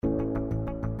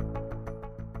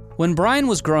When Brian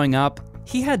was growing up,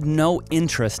 he had no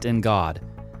interest in God,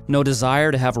 no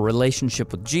desire to have a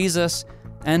relationship with Jesus,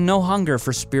 and no hunger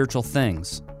for spiritual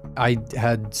things. I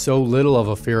had so little of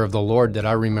a fear of the Lord that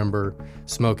I remember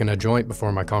smoking a joint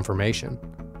before my confirmation.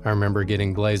 I remember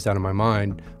getting blazed out of my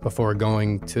mind before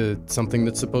going to something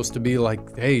that's supposed to be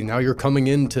like, hey, now you're coming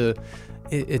into...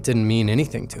 It didn't mean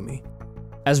anything to me.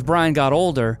 As Brian got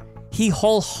older, he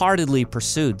wholeheartedly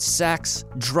pursued sex,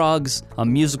 drugs, a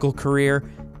musical career,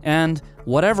 and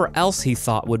whatever else he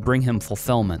thought would bring him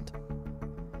fulfillment.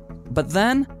 But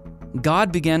then,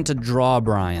 God began to draw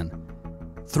Brian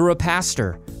through a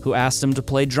pastor who asked him to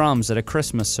play drums at a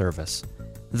Christmas service.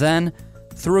 Then,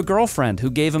 through a girlfriend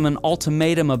who gave him an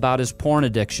ultimatum about his porn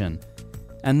addiction.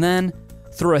 And then,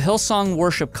 through a Hillsong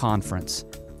worship conference.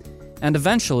 And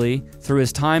eventually, through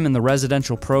his time in the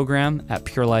residential program at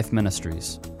Pure Life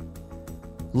Ministries.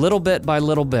 Little bit by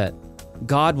little bit,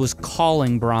 God was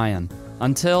calling Brian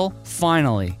until,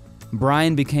 finally,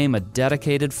 Brian became a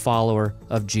dedicated follower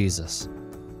of Jesus.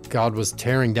 God was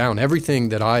tearing down everything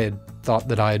that I had thought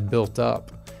that I had built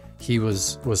up. He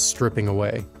was stripping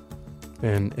away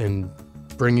and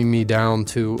bringing me down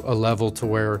to a level to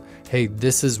where, hey,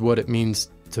 this is what it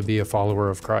means to be a follower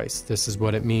of Christ. This is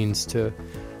what it means to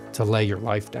lay your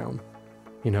life down.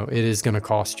 You know, it is going to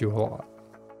cost you a lot.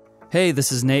 Hey,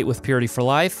 this is Nate with Purity for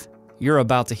Life. You're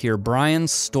about to hear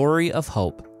Brian's story of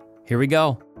hope. Here we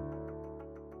go.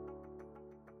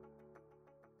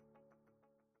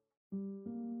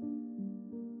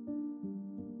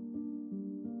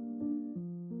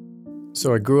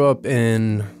 So I grew up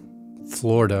in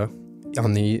Florida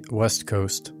on the West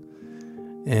Coast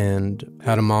and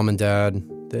had a mom and dad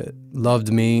that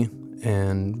loved me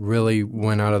and really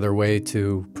went out of their way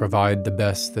to provide the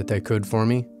best that they could for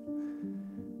me.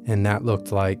 And that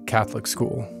looked like Catholic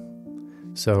school.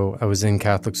 So I was in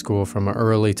Catholic school from an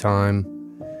early time,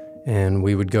 and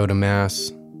we would go to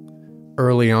Mass.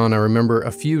 Early on, I remember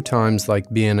a few times like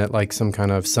being at like some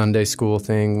kind of Sunday school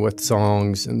thing with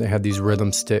songs, and they had these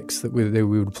rhythm sticks that we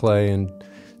would play and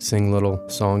sing little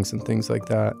songs and things like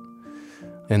that.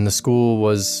 And the school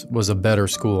was a better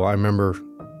school. I remember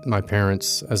my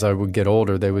parents, as I would get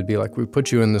older, they would be like, we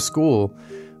put you in the school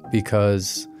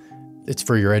because it's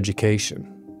for your education.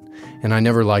 And I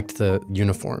never liked the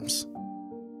uniforms.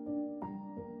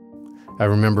 I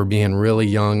remember being really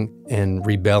young and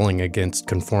rebelling against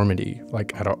conformity,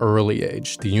 like at an early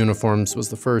age. The uniforms was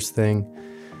the first thing.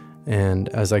 And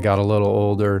as I got a little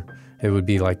older, it would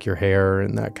be like your hair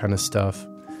and that kind of stuff.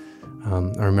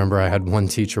 I remember I had one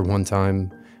teacher one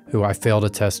time who I failed a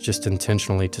test just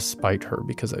intentionally to spite her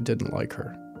because I didn't like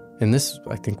her. And this,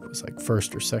 I think, was like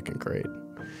first or second grade.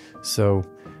 So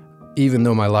even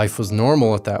though my life was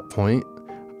normal at that point,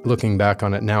 looking back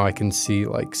on it now, I can see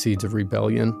like seeds of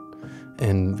rebellion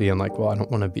and being like, well, I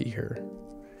don't want to be here.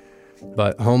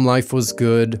 But home life was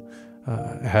good.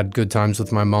 I had good times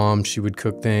with my mom. She would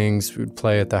cook things. We would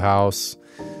play at the house.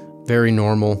 Very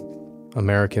normal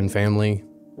American family.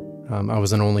 I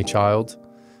was an only child,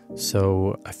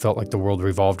 so I felt like the world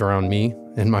revolved around me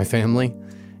and my family.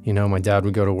 You know, my dad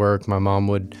would go to work. My mom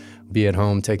would be at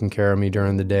home taking care of me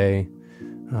during the day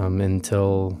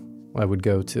until I would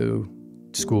go to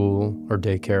school or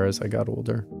daycare as I got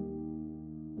older.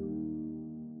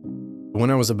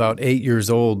 When I was about 8 years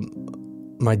old,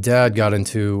 my dad got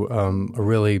into a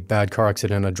really bad car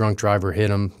accident. A drunk driver hit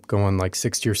him going like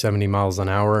 60 or 70 miles an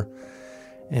hour.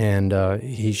 And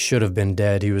he should have been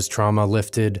dead. He was trauma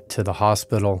lifted to the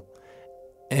hospital.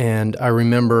 And I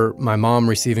remember my mom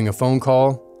receiving a phone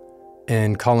call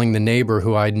and calling the neighbor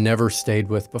who I'd never stayed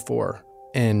with before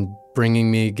and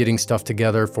getting stuff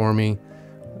together for me.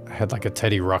 I had like a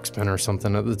Teddy Ruxpin or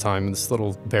something at the time, this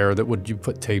little bear that you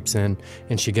put tapes in.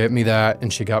 And she gave me that,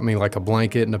 and she got me like a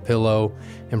blanket and a pillow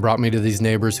and brought me to these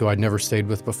neighbors who I'd never stayed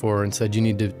with before and said, you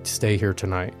need to stay here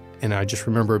tonight. And I just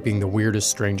remember it being the weirdest,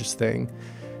 strangest thing.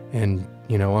 And,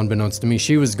 you know, unbeknownst to me,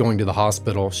 she was going to the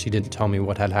hospital. She didn't tell me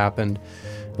what had happened,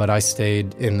 but I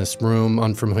stayed in this room,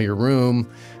 unfamiliar room.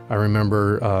 I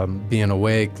remember being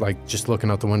awake, like just looking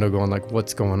out the window going like,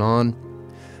 what's going on?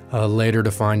 Later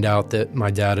to find out that my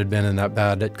dad had been in that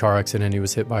bad car accident. He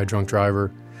was hit by a drunk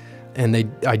driver. And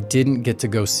I didn't get to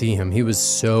go see him. He was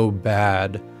so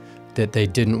bad that they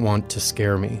didn't want to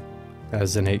scare me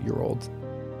as an 8-year-old.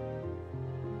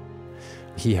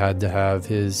 He had to have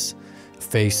his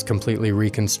face completely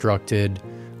reconstructed.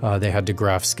 They had to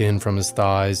graft skin from his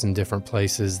thighs in different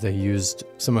places. They used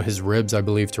some of his ribs, I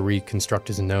believe, to reconstruct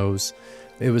his nose.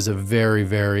 It was a very,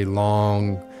 very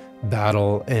long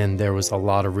battle, and there was a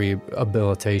lot of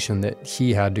rehabilitation that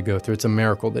he had to go through. It's a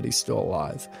miracle that he's still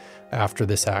alive after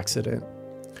this accident.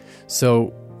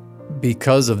 So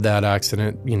because of that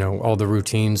accident, all the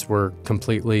routines were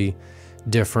completely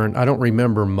different. I don't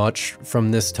remember much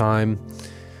from this time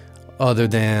other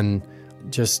than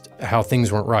just how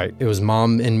things weren't right. It was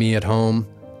mom and me at home.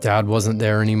 Dad wasn't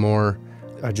there anymore.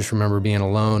 I just remember being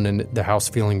alone and the house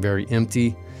feeling very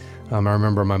empty. I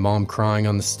remember my mom crying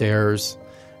on the stairs,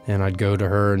 and I'd go to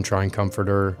her and try and comfort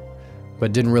her,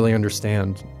 but didn't really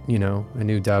understand. I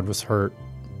knew Dad was hurt,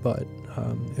 but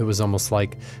it was almost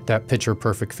like that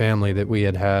picture-perfect family that we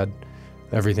had.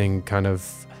 Everything kind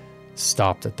of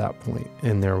stopped at that point,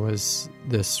 and there was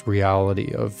this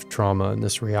reality of trauma and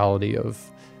this reality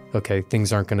of, okay,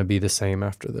 things aren't going to be the same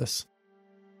after this.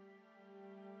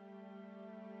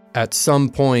 At some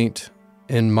point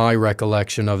in my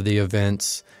recollection of the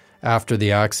events after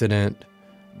the accident,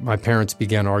 my parents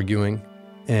began arguing,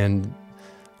 and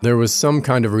there was some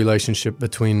kind of relationship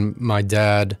between my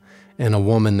dad and a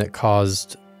woman that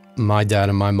caused my dad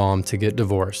and my mom to get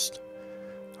divorced.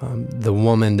 The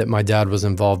woman that my dad was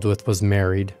involved with was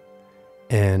married,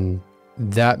 and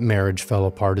that marriage fell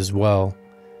apart as well.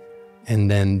 And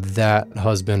then that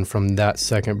husband from that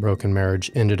second broken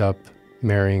marriage ended up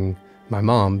marrying my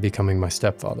mom, becoming my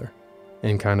stepfather.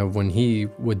 And kind of when he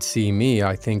would see me,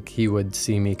 I think he would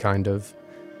see me kind of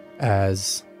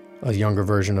as a younger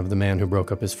version of the man who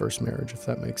broke up his first marriage, if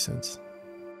that makes sense.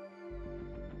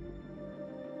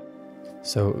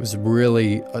 So it was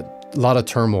really a lot of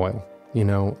turmoil.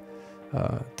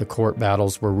 The court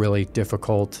battles were really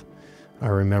difficult. I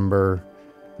remember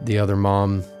the other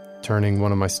mom turning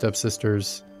one of my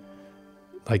stepsisters,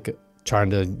 like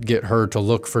trying to get her to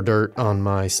look for dirt on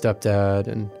my stepdad,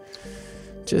 and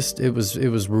just it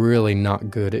was really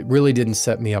not good. It really didn't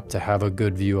set me up to have a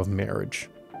good view of marriage.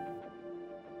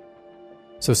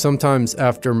 So sometimes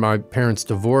after my parents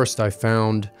divorced, I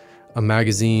found a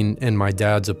magazine in my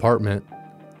dad's apartment,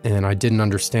 and I didn't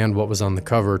understand what was on the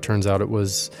cover. Turns out it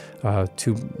was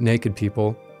two naked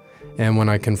people. And when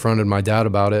I confronted my dad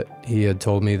about it, he had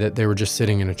told me that they were just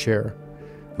sitting in a chair.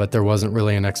 But there wasn't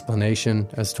really an explanation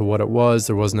as to what it was.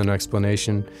 There wasn't an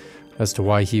explanation as to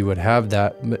why he would have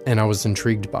that, and I was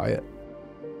intrigued by it.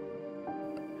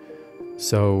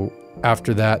 So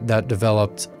after that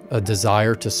developed a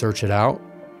desire to search it out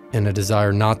and a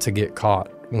desire not to get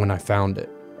caught when I found it,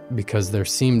 because there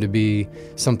seemed to be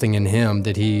something in him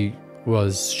that he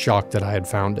was shocked that I had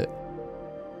found it.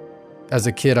 As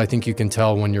a kid, I think you can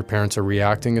tell when your parents are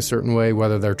reacting a certain way,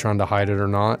 whether they're trying to hide it or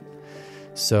not.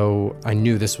 So I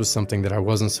knew this was something that I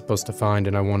wasn't supposed to find,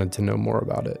 and I wanted to know more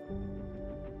about it.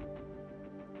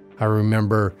 I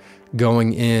remember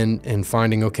going in and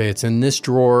finding, okay, it's in this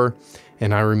drawer.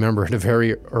 And I remember at a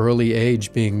very early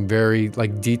age being very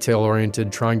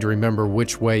detail-oriented, trying to remember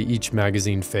which way each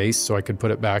magazine faced so I could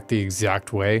put it back the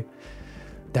exact way.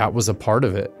 That was a part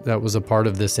of it. That was a part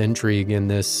of this intrigue and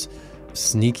this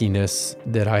sneakiness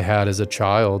that I had as a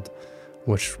child,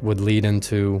 which would lead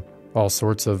into all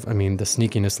sorts of, the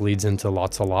sneakiness leads into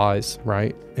lots of lies,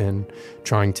 right? And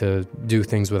trying to do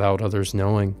things without others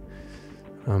knowing.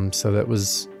 So that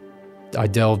was, I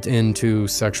delved into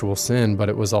sexual sin, but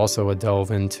it was also a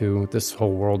delve into this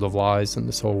whole world of lies and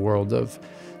this whole world of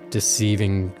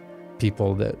deceiving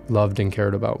people that loved and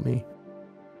cared about me.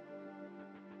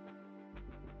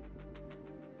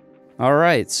 All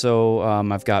right, so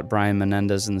I've got Brian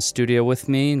Menendez in the studio with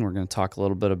me, and we're going to talk a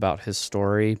little bit about his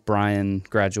story. Brian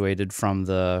graduated from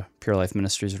the Pure Life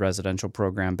Ministries residential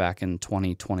program back in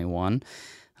 2021.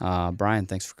 Brian,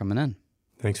 thanks for coming in.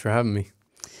 Thanks for having me.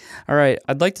 All right,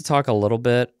 I'd like to talk a little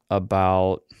bit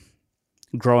about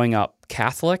growing up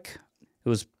Catholic. It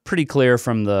was pretty clear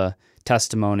from the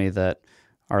testimony that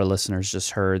our listeners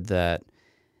just heard that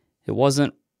it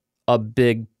wasn't a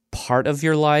big part of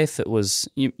your life. It was,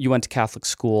 you went to Catholic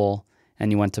school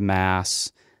and you went to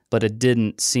Mass, but it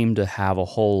didn't seem to have a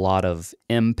whole lot of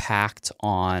impact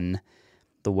on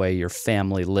the way your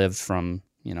family lived from,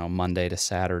 Monday to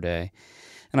Saturday.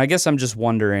 And I guess I'm just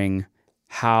wondering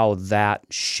how that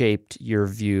shaped your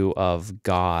view of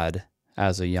God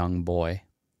as a young boy.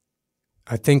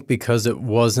 I think because it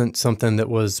wasn't something that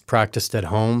was practiced at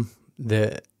home,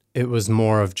 that it was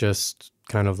more of just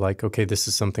kind of like, okay, this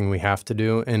is something we have to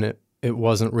do. And it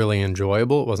wasn't really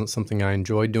enjoyable. It wasn't something I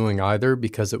enjoyed doing either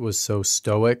because it was so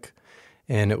stoic.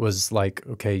 And it was like,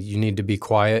 okay, you need to be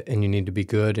quiet and you need to be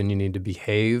good and you need to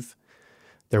behave.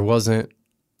 There wasn't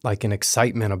like an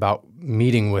excitement about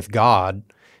meeting with God.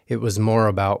 It was more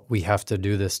about, we have to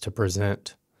do this to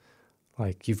present.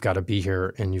 Like, you've got to be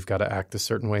here and you've got to act a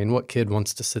certain way. And what kid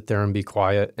wants to sit there and be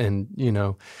quiet? And,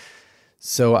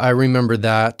 so I remember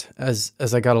that as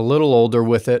I got a little older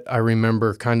with it, I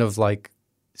remember kind of like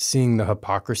seeing the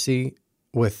hypocrisy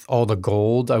with all the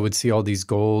gold. I would see all these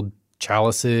gold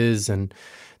chalices and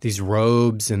these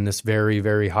robes and this very,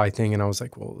 very high thing. And I was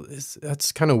like, well,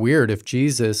 that's kind of weird. If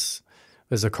Jesus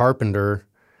is a carpenter,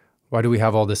 why do we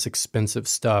have all this expensive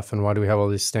stuff? And why do we have all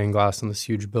this stained glass in this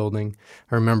huge building?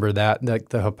 I remember that, like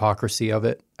the hypocrisy of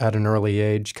it at an early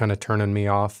age kind of turning me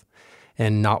off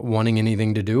and not wanting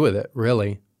anything to do with it,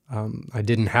 really. I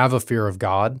didn't have a fear of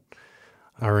God.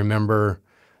 I remember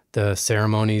the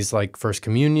ceremonies like First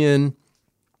Communion,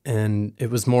 and it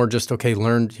was more just, okay,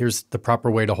 here's the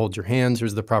proper way to hold your hands,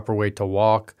 here's the proper way to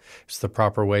walk, here's the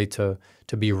proper way to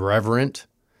be reverent.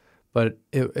 But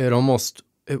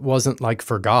it wasn't like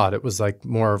for God. It was like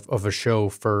more of a show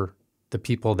for the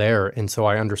people there. And so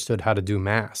I understood how to do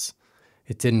Mass.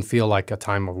 It didn't feel like a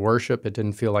time of worship. It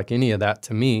didn't feel like any of that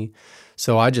to me.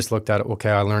 So I just looked at it,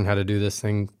 okay, I learned how to do this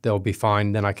thing. They'll be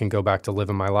fine. Then I can go back to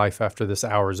living my life after this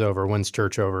hour's over. When's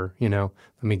church over? Let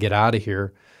me get out of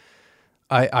here.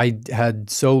 I had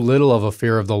so little of a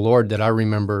fear of the Lord that I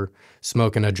remember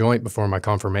smoking a joint before my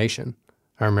confirmation.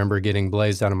 I remember getting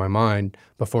blazed out of my mind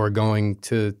before going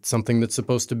to something that's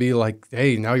supposed to be like,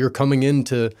 hey, now you're coming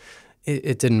into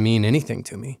it. Didn't mean anything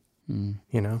to me,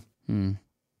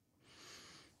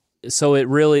 So it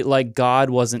really, like, God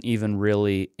wasn't even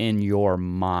really in your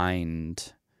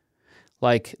mind.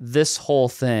 Like, this whole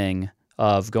thing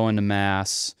of going to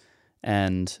Mass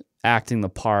and acting the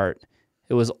part,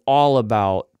 it was all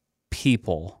about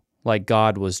people. Like,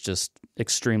 God was just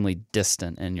extremely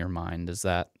distant in your mind. Is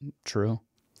that true?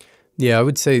 Yeah, I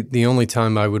would say the only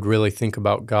time I would really think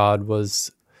about God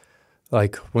was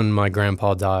like when my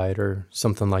grandpa died or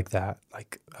something like that.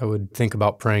 Like, I would think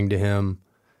about praying to him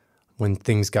when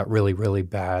things got really, really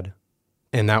bad.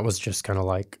 And that was just kind of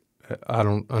like, I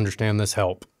don't understand this,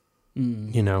 help,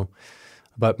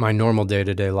 But my normal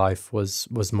day-to-day life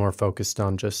was more focused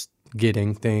on just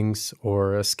getting things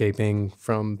or escaping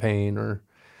from pain, or,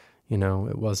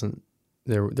 it wasn't,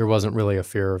 there wasn't really a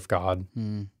fear of God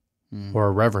or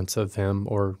a reverence of him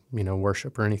or,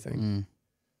 worship or anything.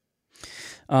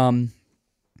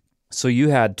 So you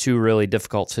had two really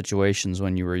difficult situations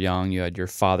when you were young. You had your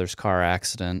father's car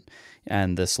accident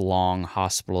and this long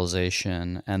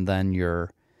hospitalization, and then your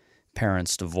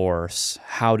parents' divorce.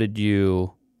 How did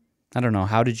you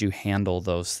handle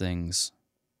those things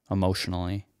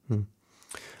emotionally?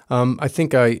 I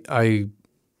think I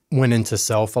went into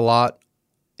self a lot.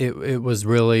 It was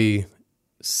really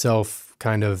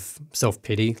self-pity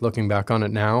looking back on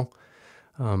it now.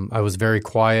 I was very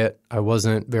quiet. I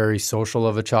wasn't very social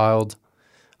of a child.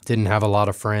 Didn't have a lot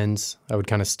of friends. I would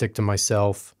kind of stick to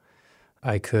myself.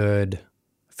 I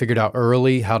figured out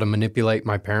early how to manipulate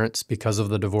my parents because of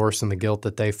the divorce and the guilt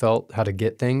that they felt, how to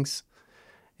get things.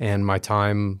 And my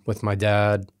time with my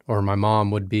dad or my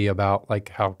mom would be about, like,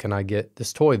 how can I get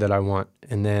this toy that I want?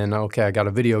 And then, okay, I got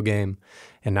a video game.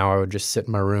 And now I would just sit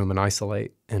in my room and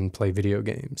isolate and play video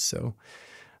games. So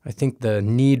I think the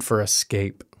need for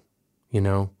escape,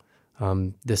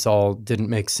 this all didn't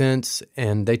make sense.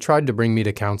 And they tried to bring me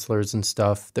to counselors and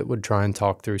stuff that would try and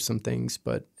talk through some things,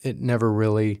 but it never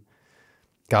really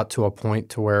got to a point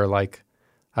to where, like,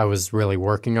 I was really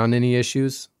working on any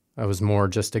issues. I was more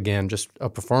just a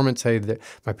performance. Hey,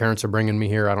 my parents are bringing me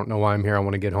here. I don't know why I'm here. I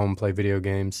want to get home, play video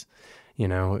games. It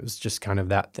was just kind of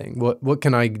that thing. What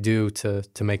can I do to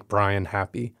make Brian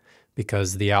happy?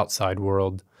 Because the outside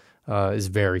world is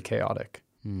very chaotic.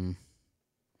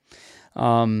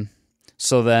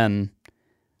 So then,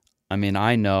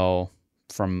 I know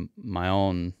from my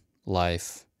own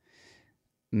life,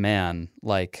 man,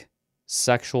 like,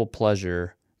 sexual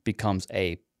pleasure becomes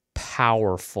a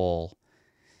powerful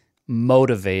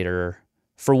motivator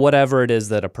for whatever it is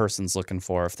that a person's looking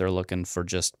for. If they're looking for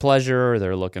just pleasure, or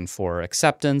they're looking for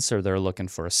acceptance, or they're looking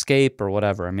for escape, or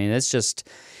whatever.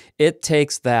 It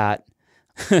takes that.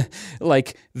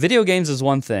 Like, video games is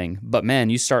one thing, but man,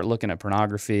 you start looking at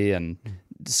pornography and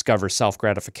discover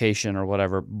self-gratification or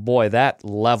whatever, boy, that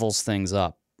levels things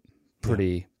up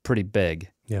pretty big.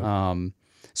 Yeah.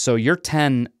 So you're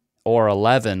 10 or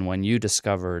 11 when you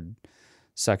discovered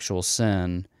sexual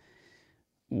sin.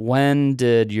 When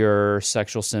did your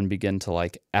sexual sin begin to,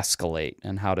 like, escalate,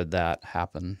 and how did that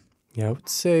happen? Yeah, I would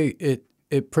say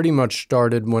it pretty much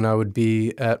started when I would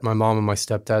be at my mom and my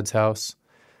stepdad's house.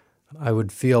 I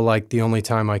would feel like the only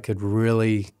time I could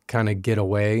really kind of get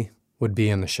away would be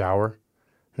in the shower.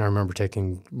 And I remember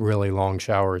taking really long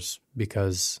showers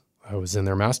because I was in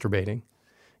there masturbating,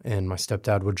 and my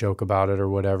stepdad would joke about it or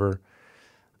whatever.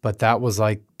 But that was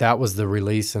the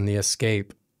release and the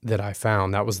escape that I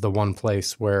found. That was the one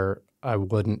place where I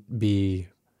wouldn't be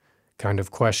kind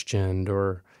of questioned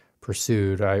or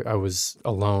pursued. I was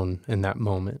alone in that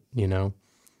moment,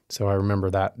 So I remember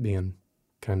that being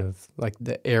kind of like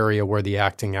the area where the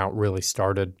acting out really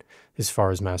started as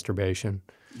far as masturbation.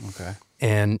 Okay.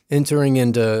 And entering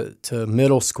into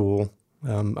middle school,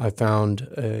 I found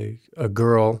a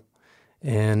girl,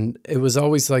 and it was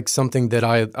always like something that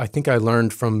I think I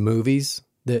learned from movies,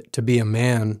 that to be a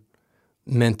man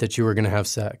meant that you were going to have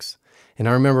sex. And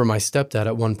I remember my stepdad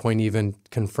at one point even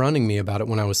confronting me about it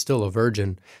when I was still a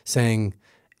virgin, saying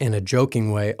in a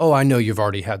joking way, "Oh, I know you've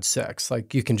already had sex.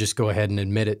 Like, you can just go ahead and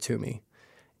admit it to me."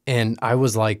 And I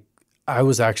was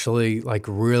actually like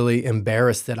really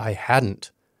embarrassed that I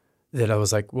hadn't. That I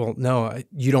was like, well, no,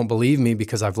 you don't believe me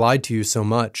because I've lied to you so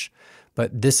much.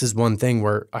 But this is one thing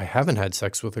where I haven't had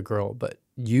sex with a girl, but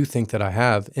you think that I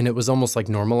have. And it was almost like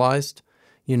normalized,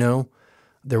 you know?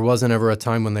 There wasn't ever a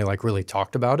time when they like really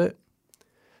talked about it.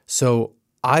 So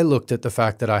I looked at the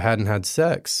fact that I hadn't had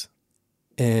sex,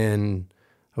 and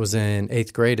I was in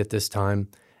 8th grade at this time,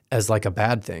 as like a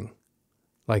bad thing.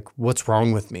 Like, what's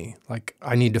wrong with me? Like,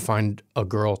 I need to find a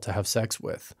girl to have sex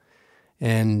with.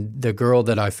 And the girl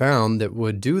that I found that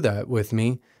would do that with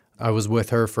me, I was with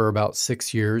her for about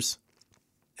 6 years.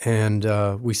 And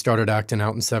we started acting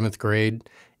out in 7th grade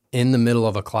in the middle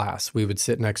of a class. We would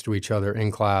sit next to each other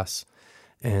in class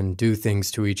and do things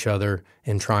to each other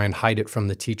and try and hide it from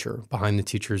the teacher, behind the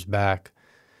teacher's back.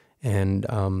 And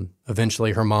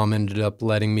eventually her mom ended up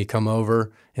letting me come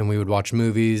over, and we would watch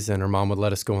movies, and her mom would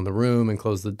let us go in the room and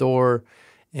close the door.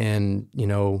 And, you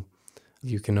know,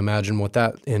 you can imagine what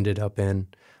that ended up in.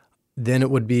 Then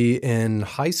it would be in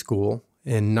high school,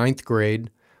 in 9th grade,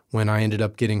 when I ended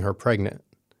up getting her pregnant.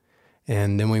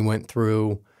 And then we went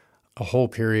through a whole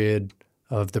period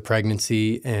of the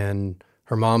pregnancy, and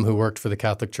her mom, who worked for the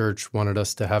Catholic Church, wanted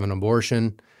us to have an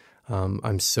abortion.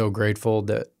 I'm so grateful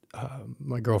that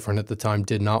my girlfriend at the time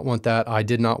did not want that. I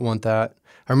did not want that.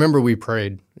 I remember we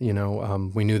prayed, you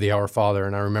know, we knew the Our Father,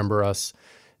 and I remember us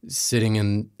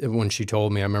when she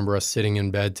told me, I remember us sitting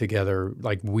in bed together,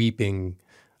 like weeping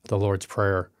the Lord's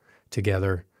Prayer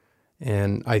together.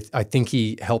 And I think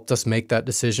he helped us make that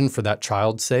decision for that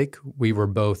child's sake. We were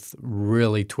both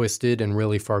really twisted and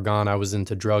really far gone. I was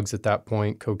into drugs at that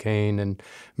point, cocaine and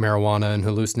marijuana and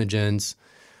hallucinogens.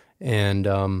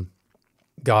 And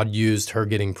God used her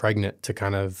getting pregnant to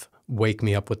kind of wake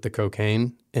me up with the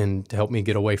cocaine and to help me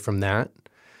get away from that.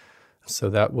 So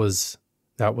that was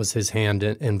his hand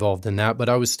involved in that. But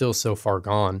I was still so far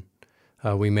gone.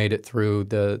 We made it through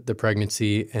the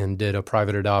pregnancy and did a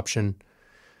private adoption.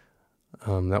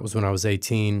 That was when I was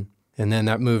 18. And then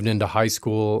that moved into high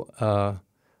school.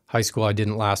 High school, I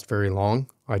didn't last very long.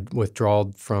 I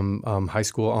withdrawed from high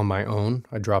school on my own.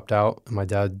 I dropped out, and my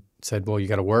dad said, well, you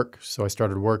got to work. So I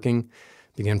started working,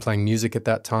 began playing music at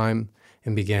that time,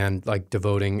 and began like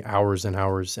devoting hours and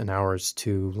hours and hours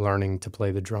to learning to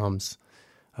play the drums.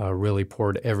 Really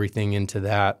poured everything into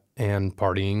that and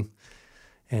partying,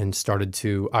 and started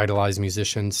to idolize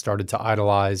musicians, started to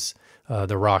idolize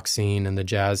the rock scene and the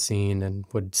jazz scene, and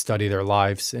would study their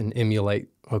lives and emulate,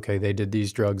 okay, they did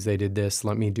these drugs, they did this,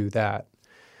 let me do that.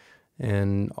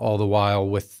 And all the while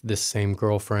with this same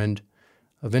girlfriend.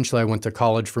 Eventually I went to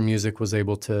college for music, was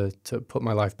able to put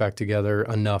my life back together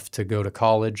enough to go to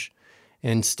college,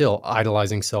 and still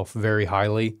idolizing self very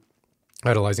highly,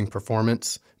 idolizing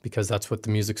performance, because that's what the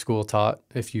music school taught.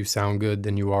 If you sound good,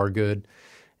 then you are good.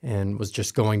 And was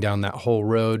just going down that whole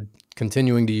road,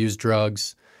 continuing to use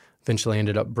drugs. Eventually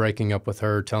ended up breaking up with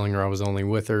her, telling her I was only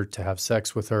with her to have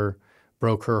sex with her,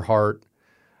 broke her heart,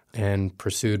 and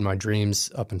pursued my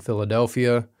dreams up in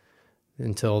Philadelphia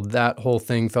until that whole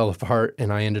thing fell apart,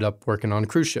 and I ended up working on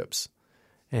cruise ships.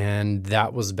 And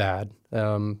that was bad.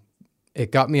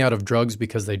 It got me out of drugs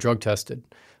because they drug tested,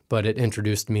 but it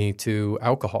introduced me to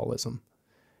alcoholism.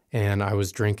 And I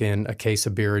was drinking a case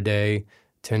of beer a day,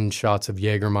 10 shots of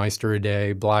Jägermeister a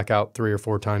day, blackout 3 or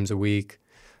 4 times a week,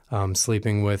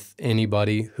 sleeping with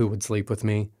anybody who would sleep with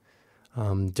me.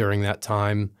 During that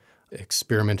time,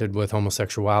 experimented with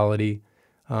homosexuality,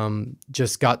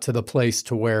 just got to the place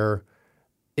to where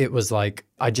it was like,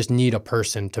 I just need a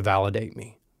person to validate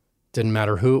me. Didn't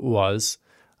matter who it was,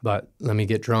 but let me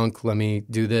get drunk, let me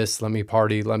do this, let me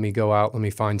party, let me go out, let me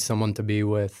find someone to be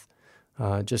with.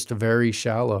 Just a very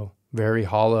shallow, very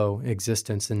hollow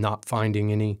existence, and not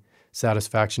finding any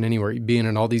satisfaction anywhere. Being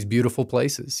in all these beautiful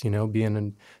places, you know, being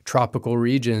in tropical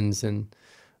regions and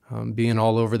being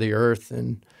all over the earth,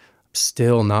 and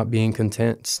still not being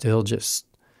content, still just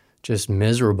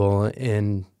miserable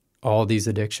in all these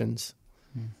addictions.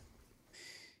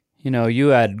 You know, you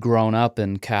had grown up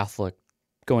in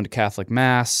going to Catholic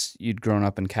Mass, you'd grown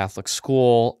up in Catholic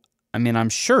school. I mean, I'm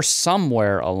sure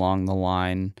somewhere along the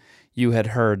line you had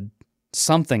heard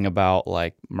something about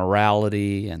like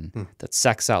morality and that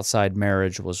sex outside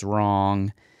marriage was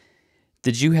wrong.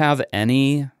 Did you have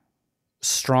any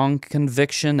strong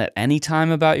conviction at any time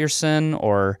about your sin?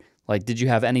 Or like, did you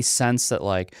have any sense that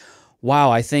like,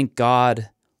 wow, I think God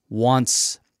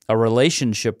wants a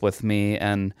relationship with me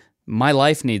and my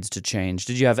life needs to change?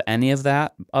 Did you have any of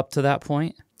that up to that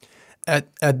point?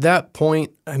 At that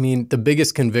point, I mean, the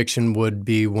biggest conviction would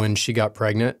be when she got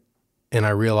pregnant and I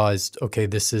realized, okay,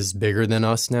 this is bigger than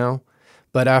us now.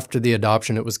 But after the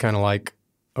adoption, it was kind of like,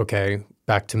 okay,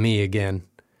 back to me again,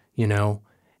 you know?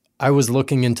 I was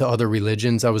looking into other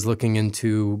religions. I was looking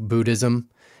into Buddhism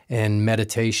and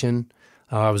meditation.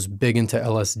 I was big into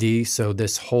LSD. So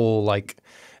this whole like,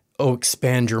 oh,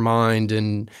 expand your mind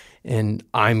and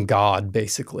I'm God,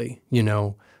 basically, you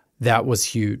know, that was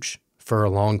huge for a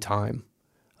long time.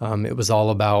 It was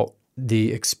all about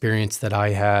the experience that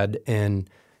I had and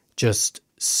just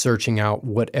searching out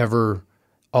whatever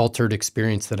altered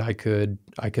experience that I could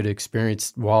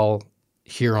experience while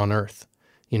here on earth.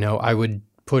 You know, I would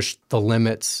push the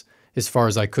limits as far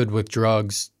as I could with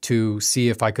drugs to see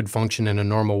if I could function in a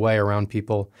normal way around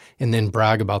people and then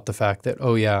brag about the fact that,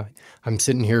 oh yeah, I'm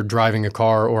sitting here driving a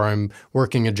car or I'm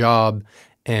working a job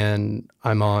and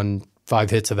I'm on 5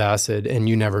 hits of acid and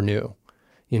you never knew.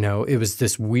 You know, it was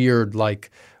this weird, like,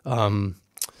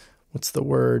 what's the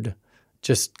word?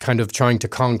 Just kind of trying to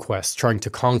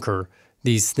conquer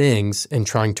these things and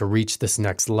trying to reach this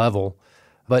next level.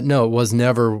 But no, it was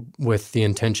never with the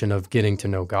intention of getting to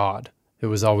know God. It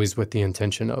was always with the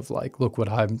intention of like, look what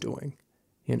I'm doing,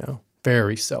 you know,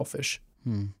 very selfish.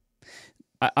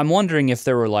 I'm wondering if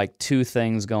there were like two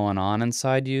things going on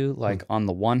inside you. Like on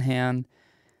the one hand,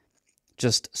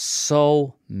 just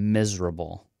so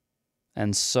miserable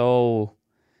and so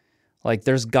like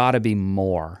there's got to be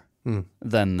more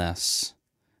than this.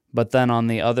 But then on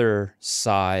the other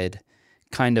side,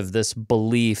 kind of this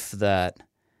belief that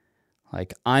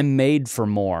like I'm made for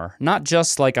more. Not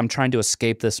just like I'm trying to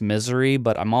escape this misery,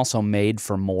 but I'm also made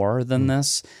for more than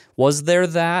this. Was there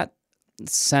that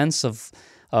sense of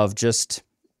just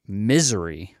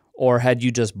misery, or had you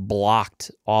just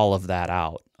blocked all of that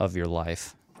out of your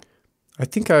life? I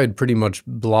think I had pretty much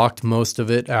blocked most of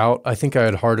it out. I think I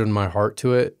had hardened my heart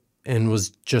to it and was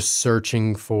just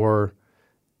searching for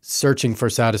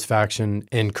satisfaction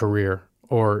in career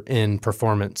or in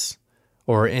performance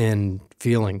or in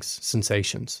feelings,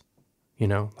 sensations, you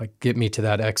know, like get me to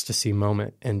that ecstasy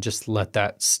moment and just let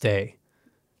that stay.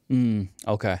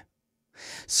 Okay.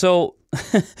 So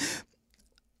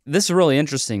this is really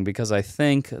interesting because I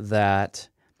think that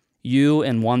you,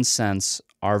 in one sense,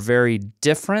 are very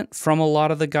different from a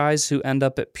lot of the guys who end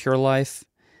up at Pure Life,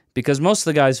 because most of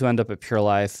the guys who end up at Pure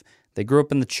Life, they grew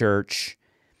up in the church.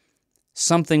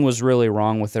 Something was really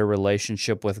wrong with their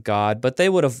relationship with God, but they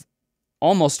would have,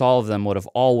 almost all of them would have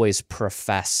always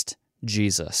professed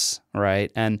Jesus,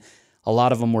 right? And a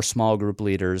lot of them were small group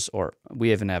leaders, or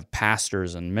we even have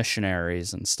pastors and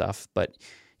missionaries and stuff, but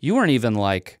you weren't even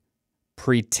like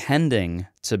pretending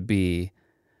to be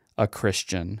a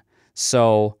Christian.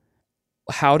 So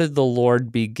how did the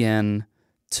Lord begin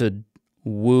to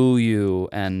woo you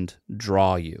and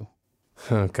draw you?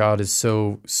 God is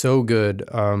so good.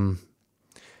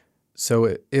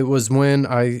 So it was when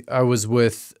I was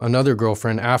with another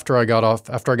girlfriend after I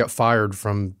got fired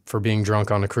for being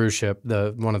drunk on a cruise ship.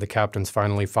 One of the captains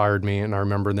finally fired me, and I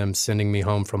remember them sending me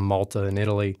home from Malta in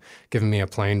Italy, giving me a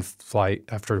plane flight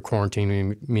after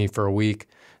quarantining me for a week.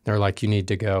 They're like, you need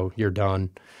to go, you're done.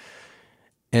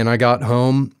 And I got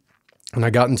home and I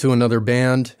got into another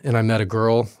band and I met a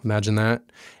girl, imagine that,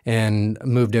 and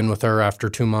moved in with her after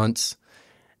 2 months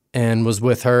and was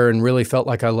with her and really felt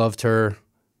like I loved her.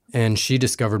 And she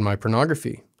discovered my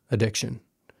pornography addiction.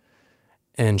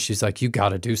 And she's like, you got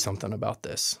to do something about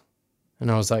this. And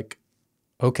I was like,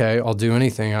 okay, I'll do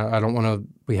anything. I don't want to.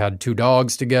 We had 2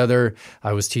 dogs together.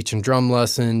 I was teaching drum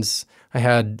lessons. I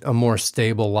had a more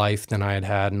stable life than I had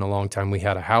had in a long time. We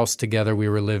had a house together we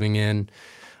were living in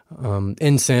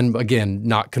sin. Again,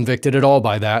 not convicted at all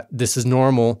by that. This is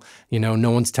normal. You know,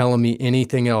 no one's telling me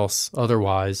anything else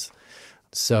otherwise.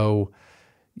 So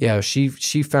yeah, she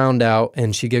found out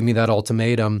and she gave me that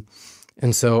ultimatum.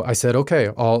 And so I said, okay,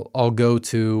 I'll go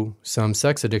to some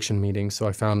sex addiction meetings. So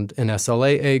I found an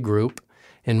SLAA group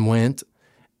and went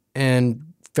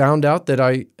and found out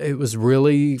that it was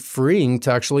really freeing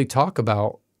to actually talk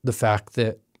about the fact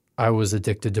that I was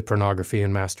addicted to pornography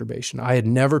and masturbation. I had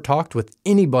never talked with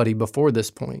anybody before this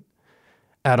point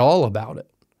at all about it.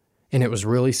 And it was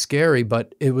really scary,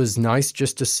 but it was nice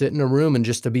just to sit in a room and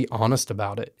just to be honest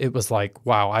about it. It was like,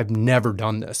 wow, I've never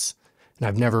done this. And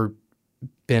I've never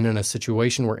been in a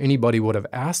situation where anybody would have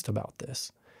asked about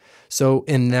this. So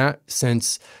in that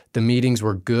sense, the meetings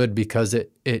were good because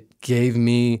it gave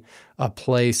me a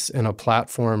place and a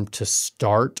platform to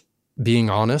start being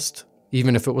honest,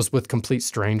 even if it was with complete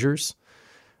strangers.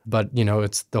 But,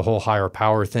 it's the whole higher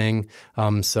power thing.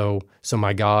 So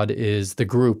my God is the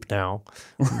group now.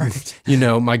 Right.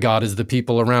 My God is the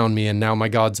people around me, and now my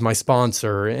God's my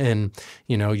sponsor. And,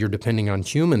 you're depending on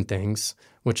human things,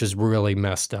 which is really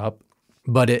messed up.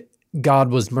 But God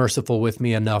was merciful with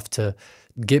me enough to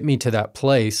get me to that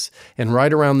place. And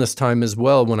right around this time as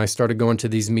well, when I started going to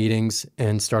these meetings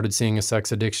and started seeing a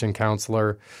sex addiction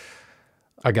counselor,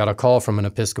 I got a call from an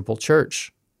Episcopal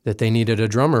church that they needed a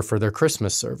drummer for their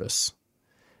Christmas service.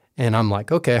 And I'm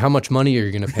like, okay, how much money are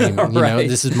you going to pay me? Right.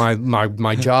 This is my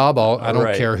job. I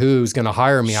don't care who's going to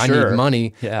hire me. Sure. I need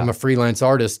money. Yeah. I'm a freelance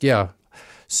artist. Yeah.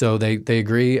 So they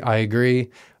agree. I agree.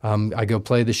 I go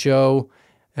play the show,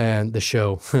 and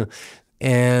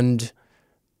and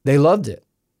they loved it.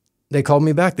 They called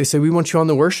me back. They said, we want you on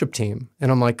the worship team.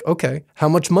 And I'm like, okay, how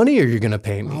much money are you going to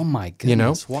pay me? Oh my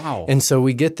goodness. Wow. And so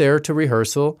we get there to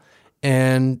rehearsal,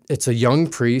 and it's a young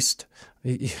priest.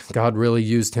 God really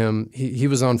used him. He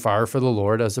was on fire for the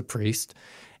Lord as a priest.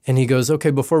 And he goes,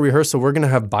 okay, before rehearsal, we're going to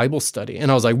have Bible study.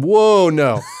 And I was like, whoa,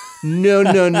 no.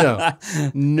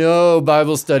 No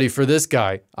Bible study for this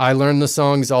guy. I learned the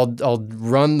songs. I'll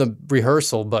run the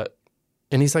rehearsal,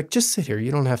 and he's like, just sit here.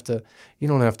 You don't have to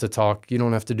talk. You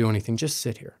don't have to do anything. Just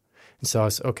sit here. And so I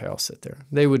said, okay, I'll sit there.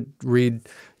 They would read,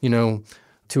 2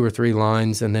 or 3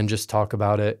 lines and then just talk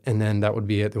about it. And then that would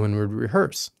be it when we would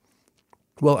rehearse.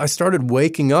 Well, I started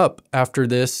waking up after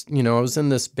this. I was in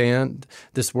this band,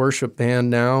 this worship band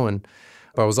now, and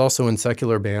I was also in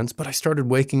secular bands, but I started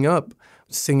waking up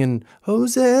singing,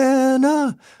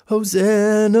 Hosanna,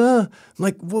 Hosanna. I'm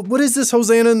like, what is this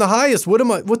Hosanna in the highest?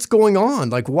 What's going on?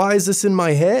 Like, why is this in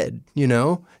my head?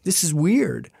 This is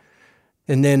weird.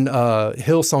 And then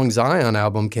Hillsong Zion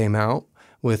album came out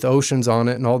with Oceans on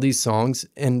it and all these songs.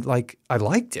 And I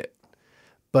liked it,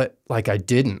 but I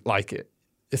didn't like it,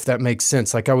 if that makes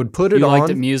sense. I would put it on. You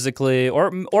liked it musically,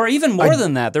 or even more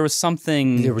than that. There was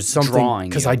something drawing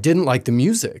because you. I didn't like the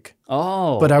music.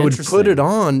 Oh, but I would put it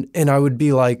on, and I would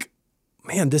be like,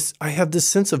 man, I have this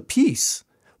sense of peace.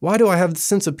 Why do I have this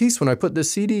sense of peace when I put this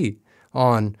CD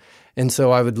on? And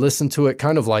so I would listen to it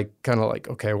kind of like,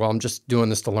 okay, well, I'm just doing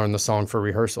this to learn the song for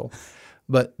rehearsal.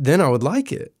 But then I would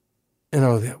like it. And I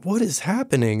was like, what is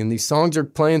happening? And these songs are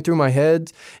playing through my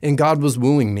head, and God was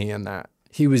wooing me in that.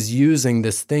 He was using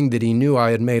this thing that he knew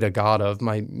I had made a God of,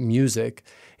 my music,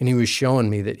 and he was showing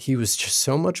me that he was just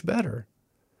so much better.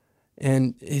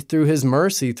 And through his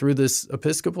mercy, through this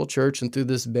Episcopal church and through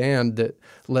this band that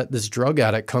let this drug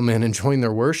addict come in and join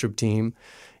their worship team,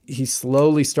 he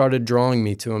slowly started drawing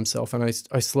me to himself. And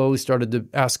I slowly started to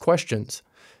ask questions,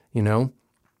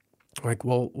 like,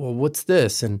 well, what's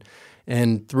this?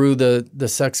 And through the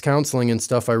sex counseling and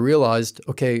stuff, I realized,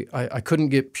 okay, I couldn't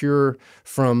get pure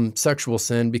from sexual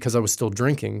sin because I was still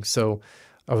drinking. So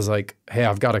I was like, hey,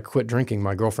 I've got to quit drinking.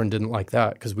 My girlfriend didn't like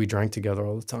that because we drank together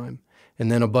all the time.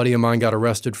 And then a buddy of mine got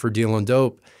arrested for dealing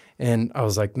dope. And I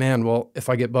was like, man, well, if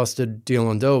I get busted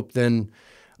dealing dope, then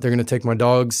they're going to take my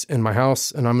dogs and my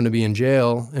house, and I'm going to be in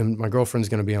jail, and my girlfriend's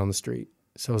going to be on the street.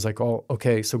 So I was like, oh,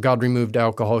 okay. So God removed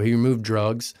alcohol. He removed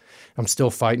drugs. I'm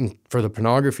still fighting for the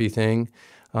pornography thing,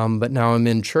 but now I'm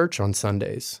in church on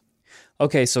Sundays.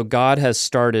 Okay, so God has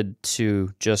started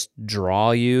to just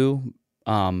draw you.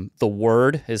 The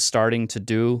Word is starting to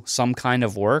do some kind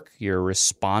of work. You're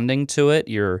responding to it.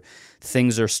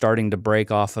 Things are starting to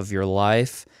break off of your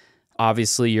life.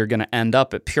 Obviously, you're going to end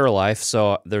up at Pure Life,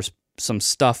 so there's some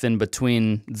stuff in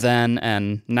between then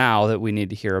and now that we need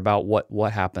to hear about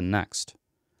what happened next.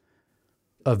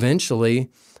 Eventually,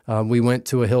 we went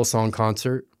to a Hillsong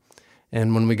concert,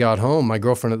 and when we got home, my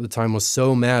girlfriend at the time was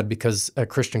so mad because at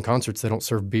Christian concerts, they don't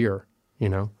serve beer,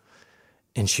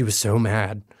 and she was so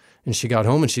mad. And she got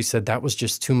home and she said, that was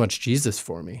just too much Jesus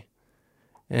for me.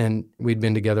 And we'd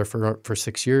been together for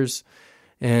 6 years.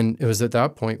 And it was at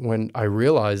that point when I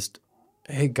realized,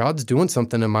 hey, God's doing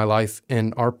something in my life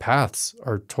and our paths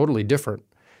are totally different.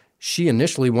 She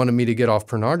initially wanted me to get off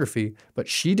pornography, but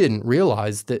she didn't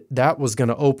realize that was going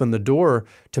to open the door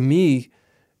to me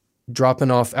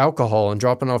dropping off alcohol and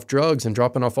dropping off drugs and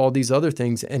dropping off all these other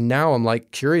things. And now I'm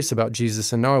curious about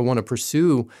Jesus, and now I want to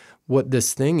pursue what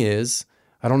this thing is.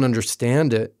 I don't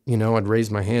understand it. I'd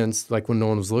raise my hands when no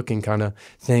one was looking kind of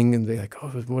thing, and be like,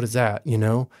 oh, what is that?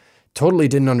 Totally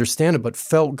didn't understand it, but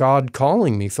felt God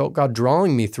calling me, felt God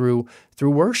drawing me through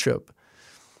worship.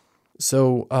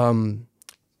 So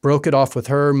broke it off with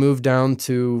her, moved down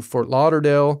to Fort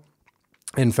Lauderdale,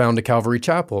 and found a Calvary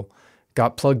Chapel.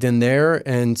 Got plugged in there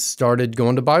and started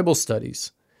going to Bible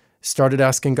studies. Started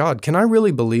asking God, can I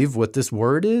really believe what this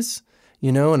word is?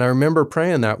 And I remember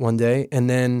praying that one day. And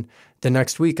then the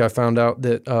next week I found out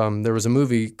that there was a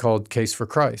movie called Case for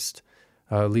Christ,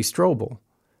 Lee Strobel.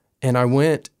 And I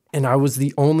went, and I was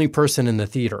the only person in the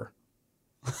theater.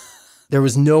 There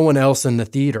was no one else in the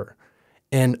theater.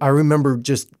 And I remember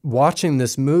just watching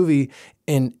this movie,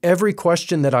 and every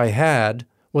question that I had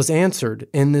was answered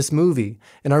in this movie.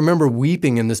 And I remember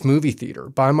weeping in this movie theater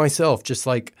by myself, just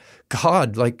like,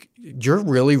 God, like, you're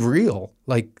really real.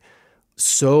 Like,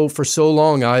 so for so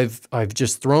long, I've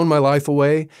just thrown my life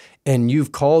away, and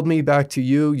you've called me back to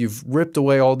you. You've ripped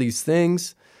away all these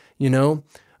things,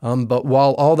 But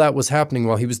while all that was happening,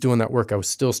 while he was doing that work, I was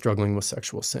still struggling with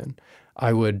sexual sin.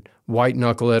 I would white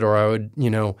knuckle it, or I would,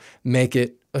 make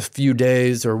it a few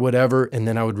days or whatever, and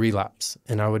then I would relapse.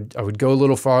 And I would go a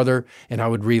little farther, and I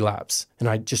would relapse. And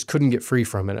I just couldn't get free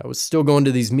from it. I was still going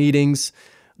to these meetings,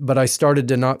 but I started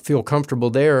to not feel comfortable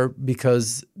there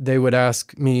because they would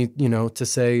ask me, to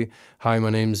say, hi, my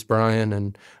name's Brian,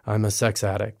 and I'm a sex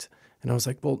addict. And I was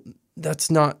like, well, that's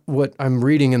not what I'm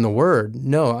reading in the Word.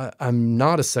 No, I'm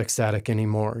not a sex addict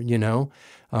anymore,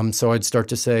 So I'd start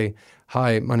to say,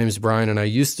 hi, my name is Brian, and I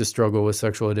used to struggle with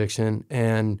sexual addiction,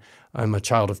 and I'm a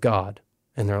child of God.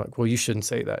 And they're like, well, you shouldn't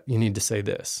say that. You need to say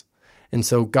this. And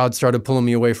so God started pulling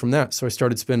me away from that. So I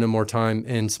started spending more time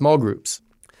in small groups.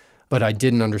 But I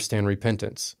didn't understand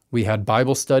repentance. We had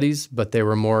Bible studies, but they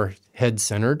were more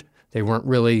head-centered. They weren't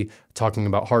really talking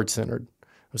about heart-centered. I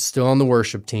was still on the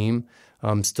worship team,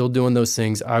 still doing those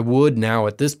things. I would now,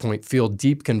 at this point, feel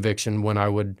deep conviction when I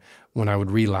would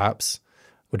relapse.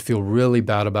 Would feel really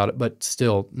bad about it, but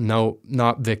still, no,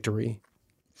 not victory.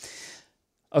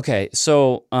 Okay,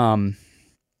 so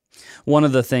one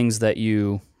of the things that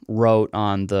you wrote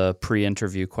on the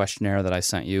pre-interview questionnaire that I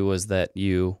sent you was that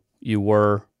you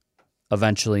were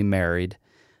eventually married.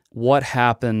 What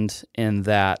happened in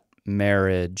that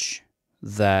marriage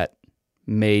that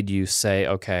made you say,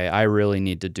 okay, I really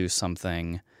need to do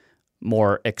something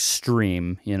more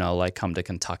extreme, like come to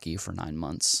Kentucky for 9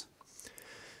 months?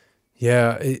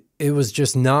 Yeah, it was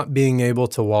just not being able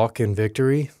to walk in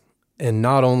victory, and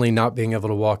not only not being able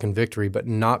to walk in victory, but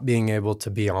not being able to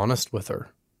be honest with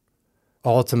her.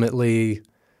 Ultimately,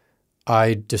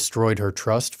 I destroyed her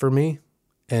trust for me,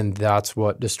 and that's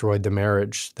what destroyed the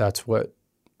marriage. That's what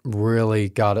really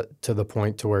got it to the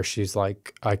point to where she's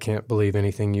like, I can't believe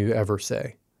anything you ever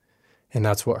say. And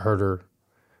that's what hurt her,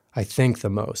 I think,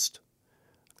 the most.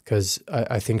 Because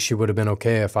I think she would have been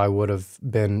okay if I would have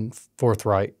been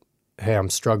forthright. Hey, I'm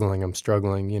struggling,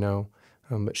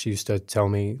 but she used to tell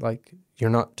me, like,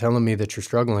 you're not telling me that you're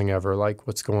struggling ever. Like,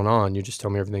 what's going on? You just tell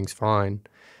me everything's fine.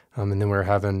 And then we were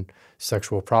having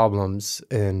sexual problems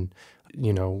and,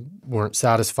 weren't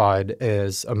satisfied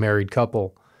as a married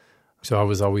couple. So I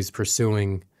was always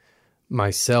pursuing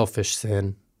my selfish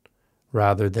sin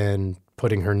rather than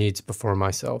putting her needs before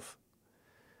myself.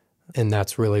 And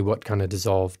that's really what kind of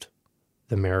dissolved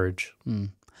the marriage.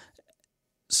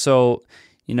 So,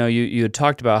 you had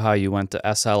talked about how you went to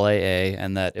SLAA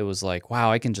and that it was like,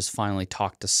 wow, I can just finally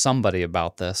talk to somebody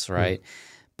about this, right?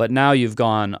 But now you've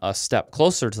gone a step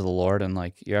closer to the Lord, and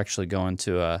like you're actually going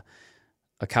to a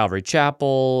Calvary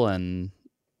Chapel. And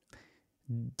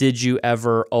did you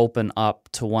ever open up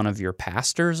to one of your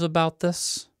pastors about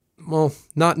this? Well,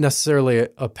 not necessarily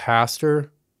a pastor,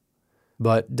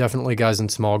 but definitely guys in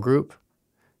small group.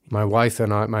 My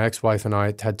ex-wife and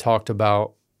I had talked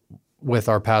about with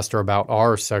our pastor about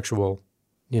our sexual,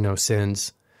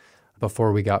 sins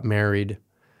before we got married.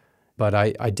 But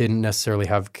I didn't necessarily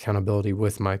have accountability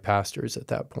with my pastors at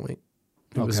that point.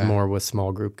 It was more with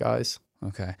small group guys.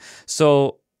 Okay.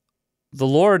 So the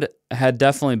Lord had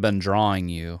definitely been drawing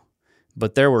you,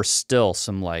 but there were still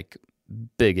some like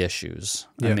big issues.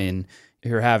 Yeah. I mean,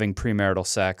 you're having premarital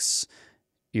sex,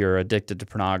 you're addicted to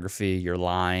pornography, you're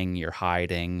lying, you're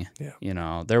hiding.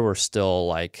 Yeah. There were still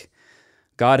like,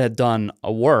 God had done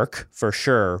a work for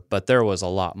sure, but there was a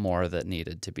lot more that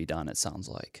needed to be done, it sounds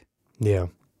like. Yeah.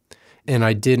 And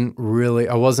I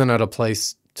wasn't at a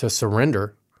place to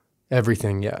surrender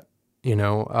everything yet.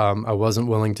 I wasn't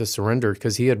willing to surrender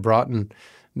because he had brought in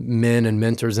men and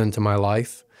mentors into my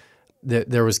life.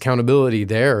 There was accountability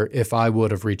there if I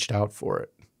would have reached out for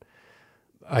it.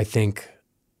 I think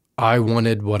I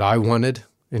wanted what I wanted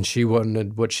and she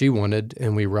wanted what she wanted,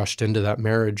 and we rushed into that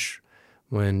marriage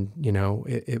when,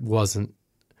 it wasn't,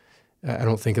 I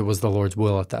don't think it was the Lord's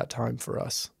will at that time for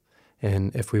us.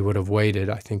 And if we would have waited,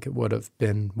 I think it would have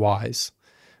been wise.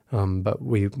 But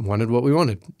we wanted what we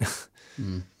wanted.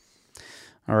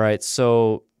 All right.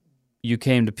 So you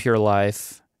came to Pure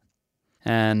Life,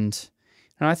 and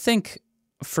I think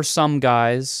for some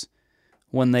guys,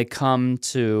 when they come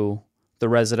to the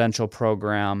residential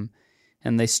program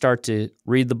and they start to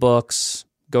read the books,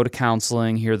 go to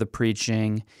counseling, hear the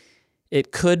preaching,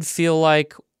 it could feel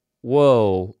like,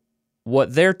 whoa,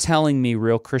 what they're telling me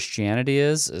real Christianity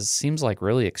is seems like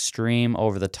really extreme,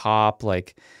 over the top.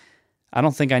 Like, I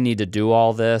don't think I need to do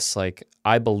all this. Like,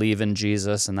 I believe in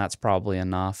Jesus, and that's probably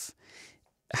enough.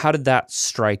 How did that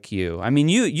strike you? I mean,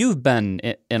 you've been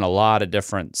in a lot of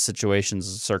different situations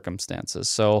and circumstances.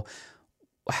 So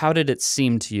how did it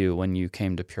seem to you when you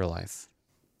came to Pure Life?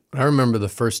 I remember the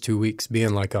first 2 weeks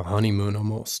being like a honeymoon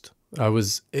almost. I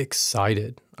was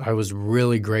excited. I was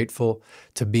really grateful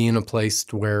to be in a place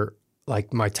where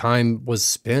like my time was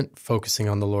spent focusing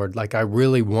on the Lord. Like I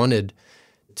really wanted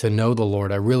to know the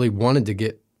Lord. I really wanted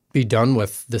to be done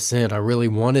with the sin. I really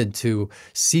wanted to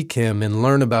seek Him and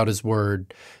learn about His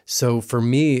Word. So for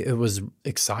me, it was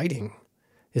exciting.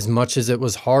 As much as it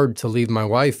was hard to leave my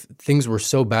wife, things were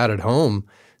so bad at home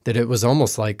that it was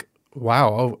almost like,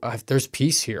 wow, there's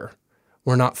peace here.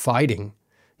 We're not fighting,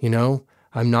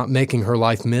 I'm not making her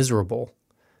life miserable,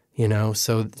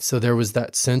 So there was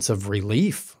that sense of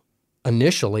relief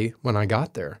initially when I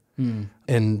got there.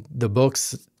 And the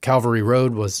books, Calvary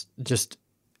Road, was just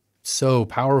so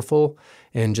powerful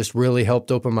and just really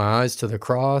helped open my eyes to the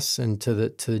cross and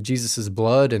to Jesus's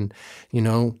blood and,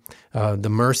 the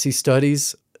mercy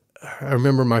studies. I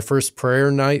remember my first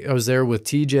prayer night, I was there with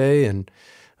TJ and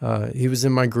he was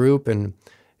in my group, and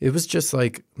it was just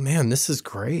like, man, this is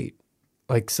great.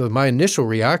 Like, so my initial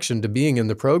reaction to being in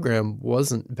the program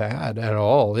wasn't bad at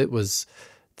all. It was,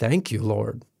 thank you,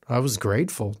 Lord. I was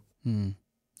grateful.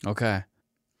 Okay.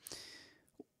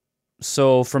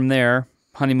 So from there,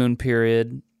 honeymoon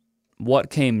period, what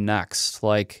came next?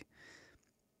 Like,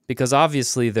 because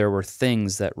obviously there were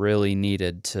things that really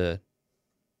needed to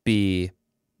be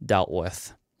dealt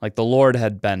with. Like the Lord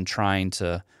had been trying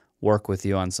to work with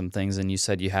you on some things, and you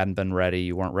said you hadn't been ready,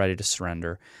 you weren't ready to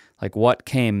surrender. Like, what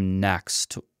came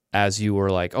next as you were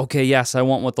like, okay, yes, I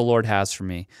want what the Lord has for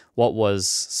me? What was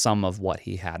some of what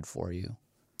He had for you?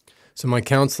 So my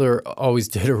counselor always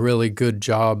did a really good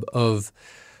job of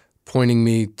pointing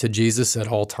me to Jesus at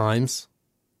all times.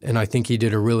 And I think he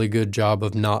did a really good job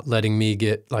of not letting me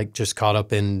get like just caught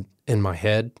up in my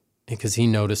head, because he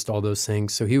noticed all those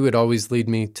things. So he would always lead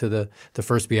me to the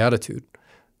first beatitude.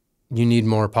 You need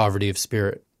more poverty of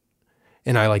spirit.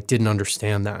 And I didn't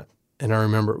understand that. And I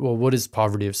remember, well, what is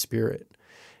poverty of spirit?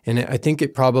 And I think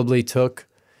it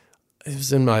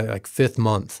was in my 5th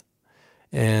month.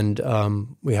 And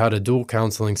we had a dual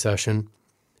counseling session.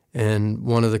 And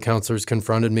one of the counselors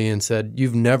confronted me and said,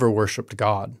 you've never worshiped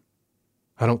God.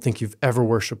 I don't think you've ever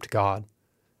worshiped God.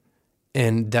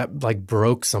 And that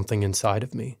broke something inside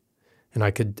of me. And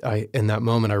in that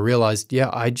moment, I realized, yeah,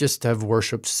 I just have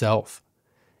worshiped self.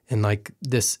 And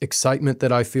this excitement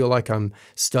that I feel like I'm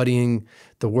studying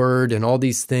the Word and all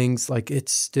these things,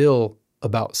 it's still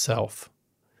about self.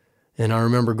 And I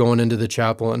remember going into the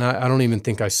chapel, and I don't even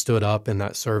think I stood up in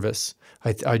that service.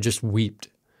 I just wept.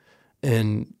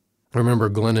 And I remember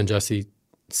Glenn and Jesse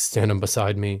standing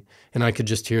beside me, and I could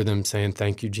just hear them saying,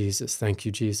 thank you, Jesus,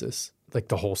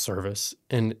 the whole service.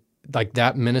 And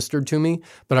that ministered to me,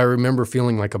 but I remember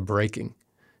feeling like a breaking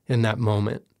in that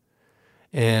moment.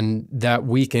 And that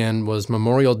weekend was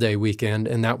Memorial Day weekend,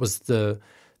 and that was the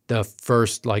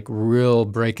first real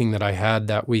breaking that I had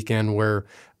that weekend, where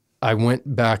I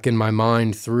went back in my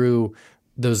mind through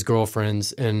those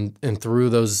girlfriends and through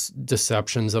those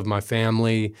deceptions of my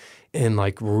family, and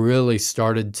really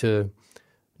started to,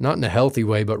 not in a healthy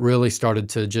way, but really started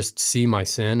to just see my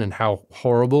sin and how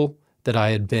horrible that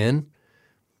I had been.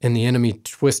 And the enemy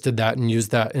twisted that and used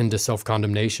that into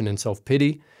self-condemnation and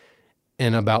self-pity.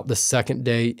 And about the second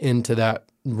day into that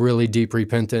really deep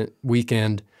repentant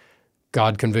weekend,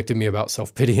 God convicted me about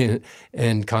self-pity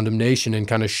and condemnation, and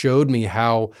kind of showed me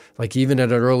how, even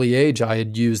at an early age, I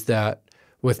had used that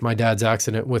with my dad's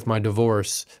accident, with my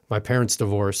divorce, my parents'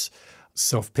 divorce,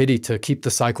 self-pity to keep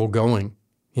the cycle going.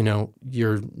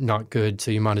 You're not good,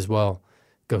 so you might as well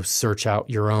go search out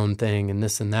your own thing and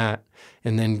this and that.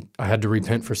 And then I had to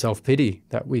repent for self-pity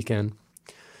that weekend.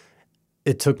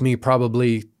 It took me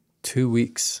probably 2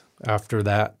 weeks after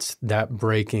that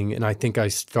breaking, and I think I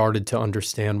started to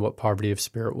understand what poverty of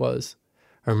spirit was.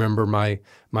 I remember my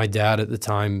dad at the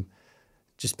time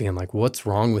just being like, what's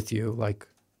wrong with you?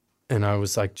 And I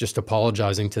was just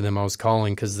apologizing to them. I was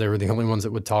calling because they were the only ones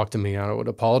that would talk to me. I would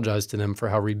apologize to them for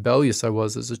how rebellious I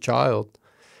was as a child.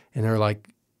 And they're like,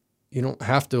 you don't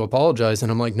have to apologize.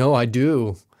 And I'm like, no, I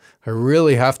do. I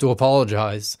really have to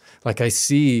apologize. Like, I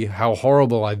see how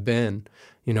horrible I've been.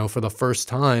 For the first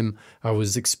time, I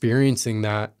was experiencing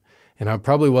that, and I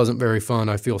probably wasn't very fun.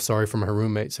 I feel sorry for my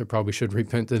roommates. I probably should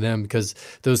repent to them, because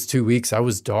those 2 weeks I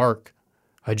was dark.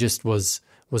 I just was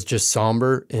just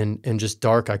somber and just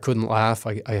dark. I couldn't laugh.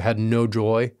 I had no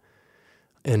joy.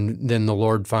 And then the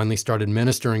Lord finally started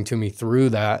ministering to me through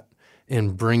that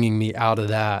and bringing me out of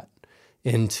that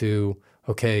into,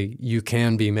 okay, you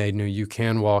can be made new. You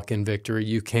can walk in victory.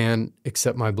 You can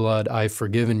accept my blood. I've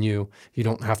forgiven you. You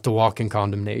don't have to walk in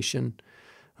condemnation.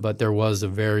 But there was a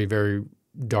very, very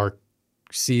dark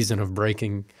season of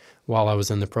breaking while I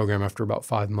was in the program after about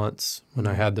 5 months, when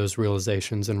I had those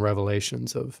realizations and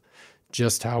revelations of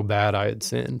just how bad I had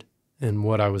sinned and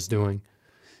what I was doing.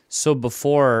 So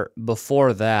before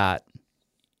that,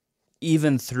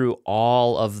 even through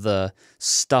all of the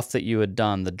stuff that you had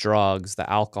done, the drugs, the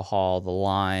alcohol, the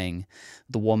lying,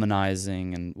 the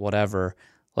womanizing, and whatever,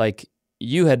 like,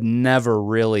 you had never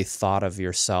really thought of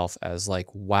yourself as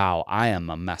like, wow, I am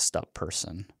a messed up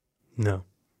person. No.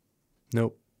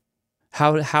 Nope.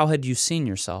 How had you seen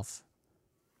yourself?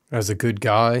 As a good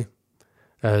guy,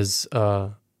 as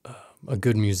a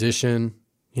good musician,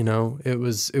 it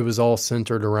was all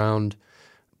centered around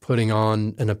putting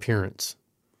on an appearance.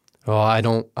 Oh,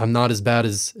 I'm not as bad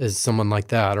as someone like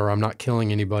that, or I'm not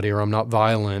killing anybody, or I'm not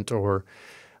violent, or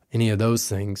any of those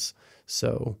things.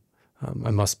 So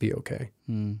I must be okay.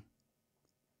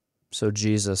 So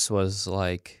Jesus was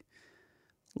like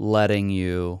letting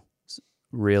you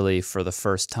really, for the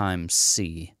first time,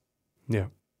 see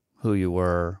who you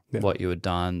were, what you had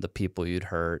done, the people you'd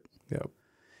hurt. Yeah.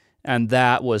 And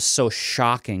that was so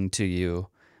shocking to you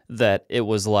that it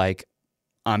was like,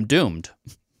 I'm doomed.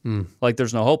 Like,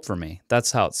 there's no hope for me.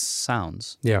 That's how it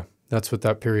sounds. Yeah, that's what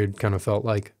that period kind of felt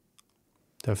like.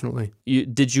 Definitely.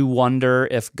 Did you wonder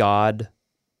if God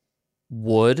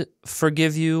would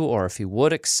forgive you, or if he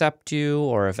would accept you,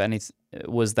 or if anything?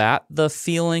 Was that the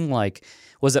feeling? Like,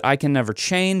 was it I can never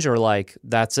change, or like,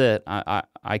 that's it,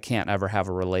 I can't ever have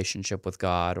a relationship with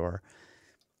God? Or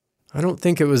I don't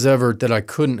think it was ever that I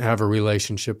couldn't have a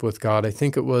relationship with God. I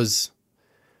think it was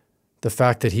the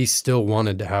fact that he still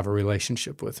wanted to have a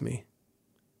relationship with me.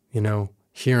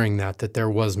 Hearing that there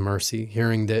was mercy,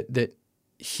 hearing that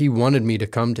he wanted me to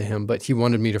come to him, but he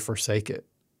wanted me to forsake it,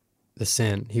 the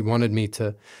sin. He wanted me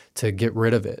to get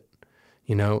rid of it,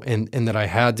 and that I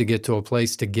had to get to a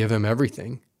place to give him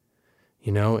everything,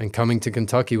 and coming to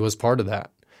Kentucky was part of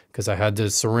that, because I had to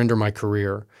surrender my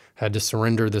career, had to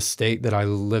surrender the state that I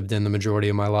lived in the majority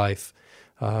of my life,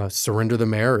 surrender the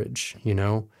marriage,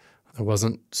 I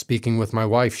wasn't speaking with my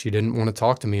wife. She didn't want to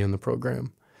talk to me in the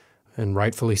program, and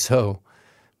rightfully so.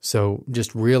 So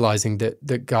just realizing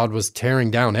that God was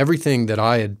tearing down everything that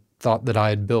I had thought that I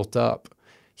had built up,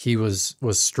 he was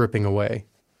stripping away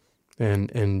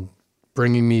and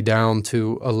bringing me down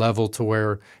to a level to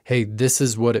where, hey, this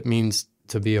is what it means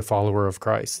to be a follower of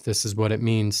Christ. This is what it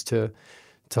means to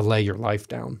lay your life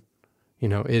down.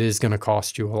 It is going to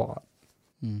cost you a lot.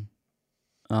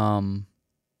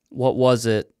 What was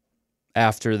it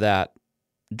after that,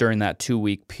 during that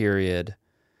 2-week period,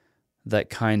 that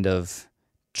kind of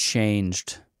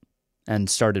changed and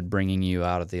started bringing you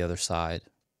out of the other side?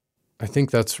 I think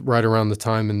that's right around the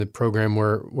time in the program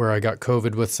where I got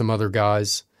COVID with some other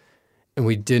guys, and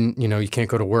we didn't, you can't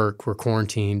go to work, we're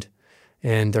quarantined,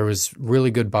 and there was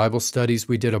really good Bible studies.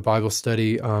 We did a Bible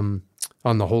study on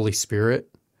the Holy Spirit,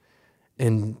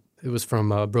 and it was from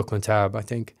Brooklyn Tab, I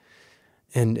think,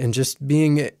 and just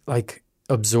being like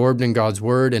absorbed in God's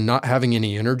word and not having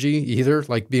any energy either,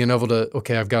 like being able to,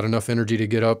 okay, I've got enough energy to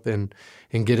get up and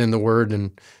get in the word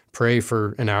and pray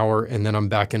for an hour, and then I'm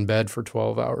back in bed for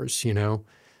 12 hours,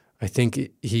 I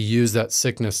think he used that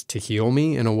sickness to heal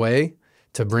me in a way,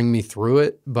 to bring me through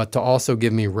it, but to also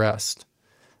give me rest,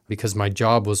 because my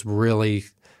job was really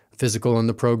physical in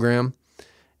the program,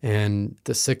 and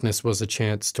the sickness was a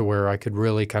chance to where I could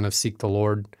really kind of seek the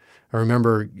Lord. I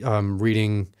remember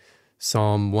reading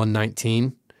Psalm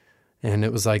 119, and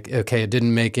it was like, okay, it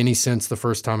didn't make any sense the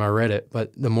first time I read it,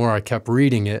 but the more I kept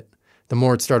reading it, the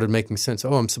more it started making sense.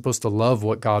 Oh, I'm supposed to love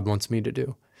what God wants me to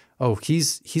do. Oh,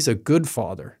 he's a good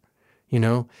father.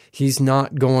 He's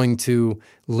not going to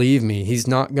leave me. He's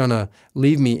not going to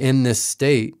leave me in this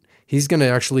state. He's going to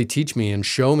actually teach me and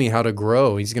show me how to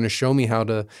grow. He's going to show me how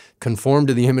to conform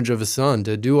to the image of his son,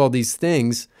 to do all these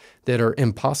things that are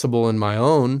impossible in my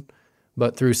own,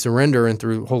 but through surrender and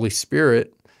through Holy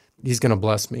Spirit, he's going to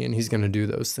bless me and he's going to do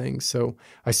those things. So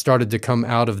I started to come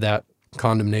out of that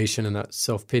condemnation and that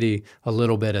self-pity a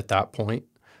little bit at that point,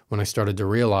 when I started to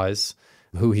realize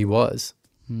who he was.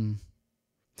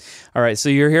 All right, so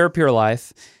you're here at Pure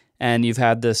Life, and you've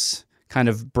had this kind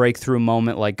of breakthrough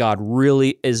moment, like God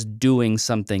really is doing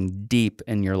something deep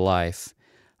in your life.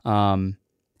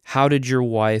 How did your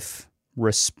wife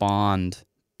respond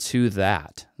to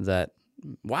that? That,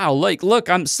 wow, like, look,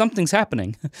 something's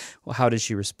happening. Well, how did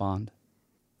she respond?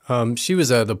 She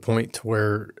was at the point to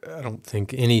where I don't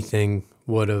think anything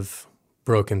would have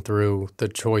broken through the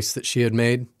choice that she had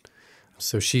made.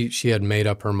 So she had made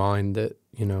up her mind that,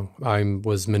 I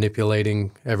was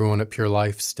manipulating everyone at Pure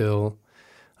Life still,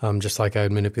 just like I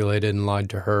had manipulated and lied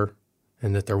to her,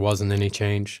 and that there wasn't any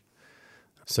change.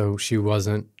 So she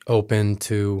wasn't open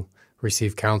to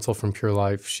receive counsel from Pure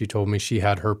Life. She told me she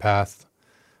had her path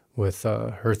with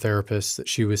her therapist that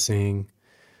she was seeing.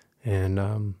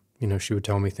 And, she would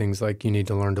tell me things like, you need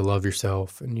to learn to love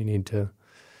yourself and you need to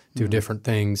do different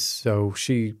things. So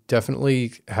she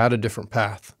definitely had a different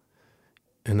path.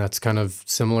 And that's kind of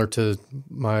similar to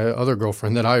my other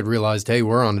girlfriend that I had realized, hey,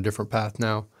 we're on a different path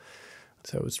now.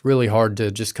 So it's really hard to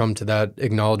just come to that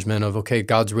acknowledgement of, okay,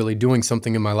 God's really doing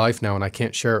something in my life now, and I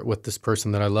can't share it with this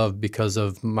person that I love because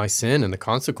of my sin and the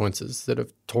consequences that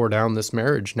have tore down this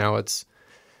marriage. Now it's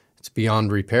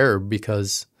beyond repair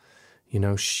because,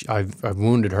 I've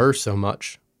wounded her so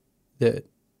much that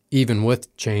even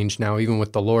with change now, even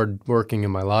with the Lord working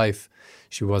in my life,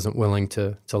 she wasn't willing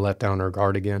to let down her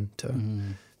guard again,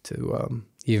 to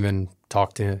even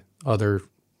talk to other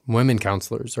women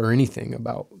counselors or anything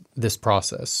about this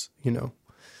process,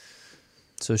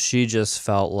 So she just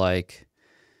felt like,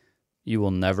 you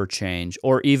will never change,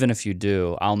 or even if you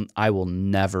do, I will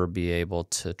never be able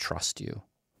to trust you,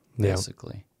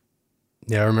 basically.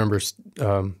 Yeah, I remember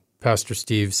Pastor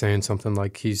Steve saying something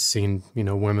like he's seen,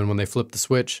 women when they flip the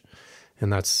switch,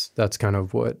 and that's kind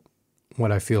of what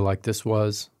I feel like this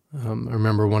was. I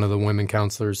remember one of the women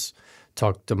counselors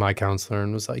talked to my counselor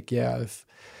and was like, yeah,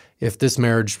 if this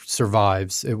marriage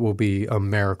survives, it will be a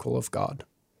miracle of God.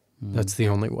 That's the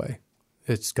only way.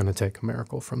 It's going to take a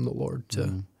miracle from the Lord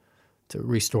to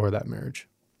restore that marriage.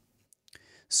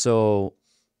 So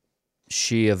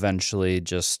she eventually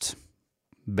just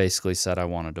basically said, I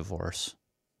want a divorce.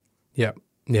 Yeah.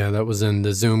 Yeah, that was in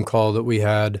the Zoom call that we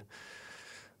had.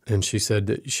 And she said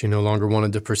that she no longer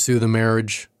wanted to pursue the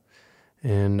marriage.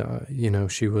 And,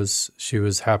 she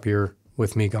was happier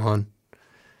with me gone.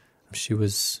 She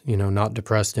was, not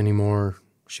depressed anymore.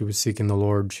 She was seeking the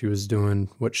Lord. She was doing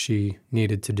what she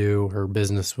needed to do. Her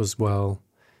business was well,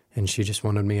 and she just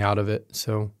wanted me out of it.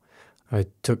 So I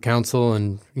took counsel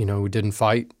and, we didn't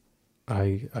fight.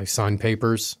 I signed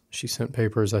papers. She sent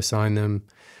papers. I signed them.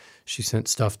 She sent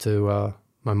stuff to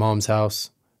my mom's house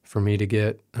for me to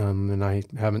get, and I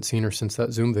haven't seen her since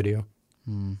that Zoom video.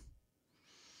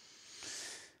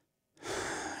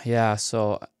 Yeah,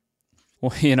 so,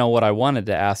 what I wanted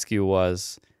to ask you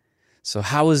was, so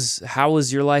how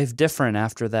was your life different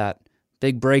after that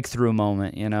big breakthrough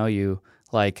moment? You,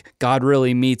 like, God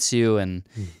really meets you, and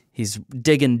he's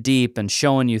digging deep and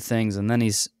showing you things, and then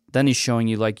he's showing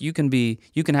you, like, you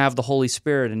can have the Holy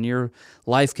Spirit, and your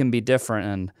life can be different,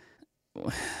 and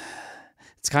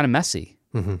it's kind of messy,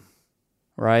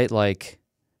 right? Like,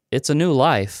 it's a new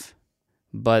life,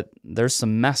 but there's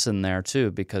some mess in there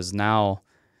too, because now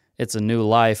it's a new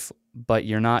life, but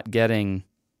you're not getting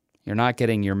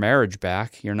your marriage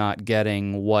back. You're not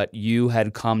getting what you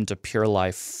had come to Pure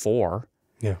Life for.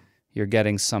 Yeah. You're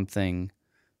getting something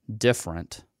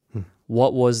different.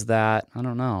 What was that? I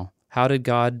don't know. How did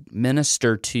God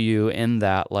minister to you in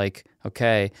that? Like,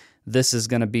 okay, this is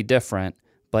going to be different,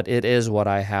 but it is what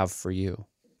I have for you.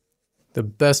 The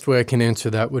best way I can answer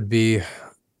that would be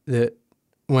that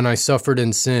when I suffered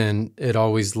in sin, it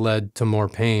always led to more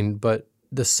pain, but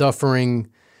the suffering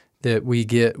that we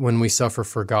get when we suffer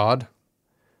for God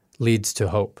leads to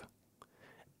hope.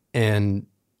 And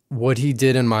what he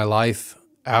did in my life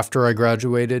after I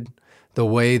graduated, the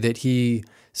way that he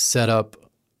set up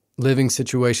living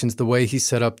situations, the way he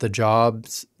set up the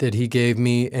jobs that he gave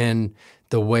me, and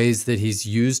the ways that he's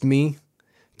used me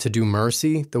to do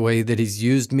mercy, the way that he's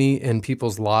used me in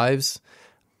people's lives,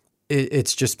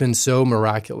 it's just been so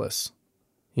miraculous.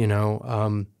 I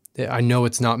know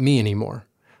it's not me anymore.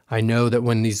 I know that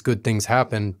when these good things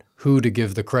happen, who to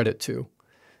give the credit to,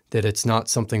 that it's not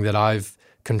something that I've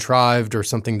contrived or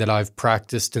something that I've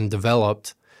practiced and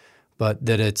developed, but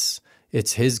that it's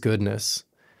his goodness.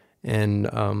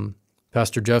 And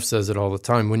Pastor Jeff says it all the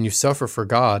time. When you suffer for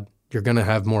God, you're going to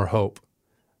have more hope.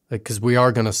 Because we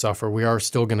are going to suffer. We are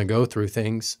still going to go through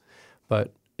things,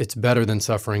 but it's better than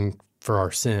suffering for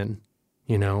our sin.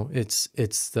 It's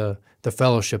the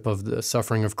fellowship of the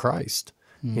suffering of Christ.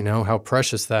 How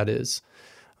precious that is.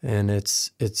 And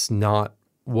it's not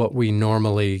what we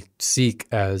normally seek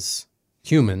as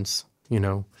humans.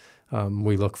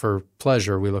 We look for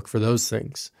pleasure. We look for those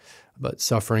things. But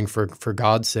suffering for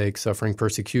God's sake, suffering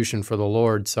persecution for the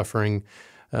Lord, suffering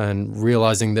and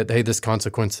realizing that, hey, this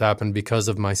consequence happened because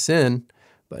of my sin,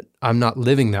 but I'm not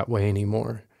living that way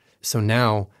anymore. So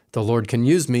now the Lord can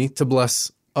use me to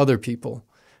bless other people.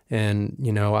 And,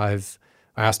 I've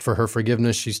asked for her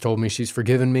forgiveness. She's told me she's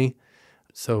forgiven me.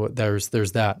 So there's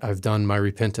that. I've done my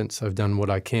repentance. I've done what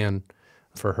I can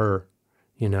for her,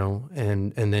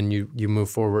 and then you move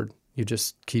forward. You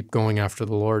just keep going after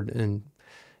the Lord, and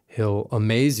He'll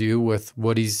amaze you with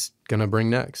what He's going to bring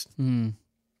next. Mm.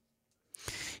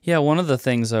 Yeah, one of the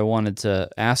things I wanted to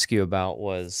ask you about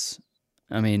was,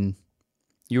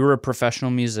 you were a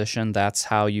professional musician. That's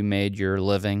how you made your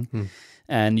living.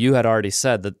 And you had already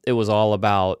said that it was all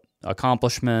about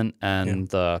accomplishment and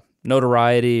the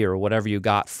notoriety or whatever you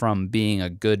got from being a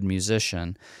good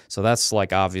musician. So that's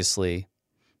like, obviously,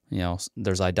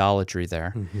 there's idolatry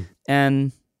there.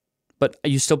 But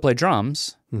you still play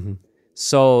drums.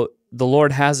 So the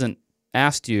Lord hasn't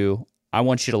asked you, I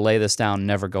want you to lay this down and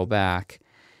never go back.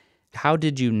 How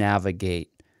did you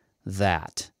navigate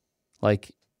that?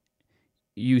 Like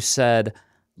you said,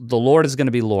 the Lord is going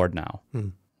to be Lord now,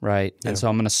 right? And so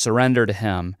I'm going to surrender to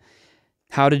Him.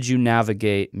 How did you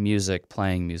navigate music,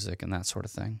 playing music, and that sort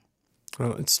of thing?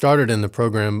 Well, it started in the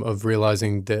program of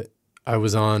realizing that I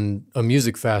was on a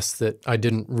music fast that I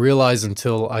didn't realize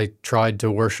until I tried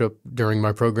to worship during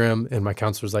my program, and my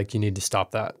counselor was like, you need to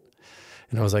stop that.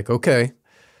 And I was like, okay.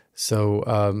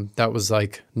 So that was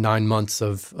like 9 months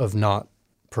of not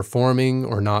performing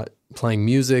or not playing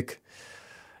music.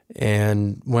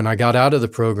 And when I got out of the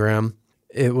program,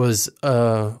 it was,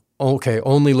 okay,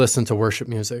 only listen to worship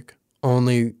music,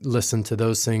 only listen to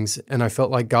those things. And I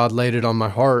felt like God laid it on my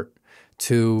heart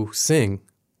to sing,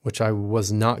 which I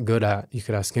was not good at. You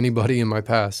could ask anybody in my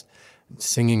past.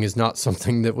 Singing is not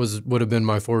something that would have been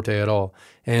my forte at all.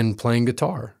 And playing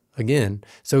guitar, again.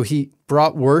 So He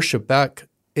brought worship back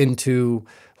into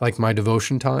like my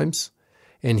devotion times,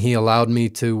 and He allowed me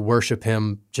to worship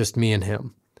Him, just me and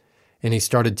Him. And He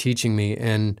started teaching me.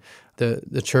 And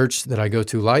the church that I go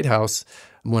to, Lighthouse,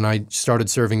 when I started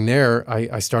serving there,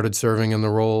 I started serving in the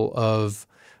role of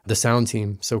the sound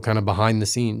team, so kind of behind the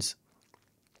scenes.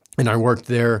 And I worked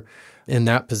there in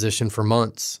that position for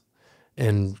months,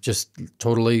 and just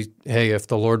totally, hey, if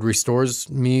the Lord restores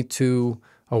me to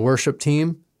a worship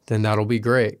team, then that'll be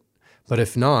great. But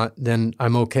if not, then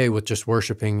I'm okay with just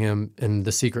worshiping Him in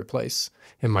the secret place,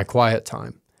 in my quiet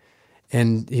time.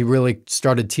 And He really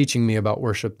started teaching me about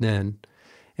worship then.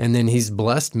 And then He's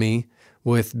blessed me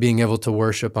with being able to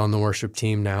worship on the worship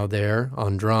team now there,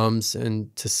 on drums,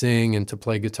 and to sing and to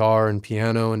play guitar and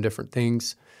piano and different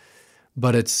things.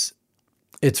 But it's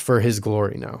for His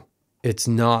glory now. It's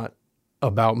not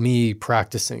about me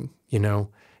practicing,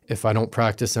 If I don't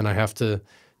practice and I have to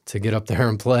get up there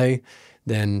and play,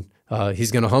 then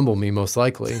He's going to humble me most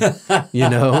likely, I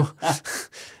know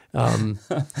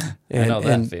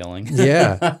that feeling.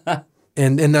 Yeah.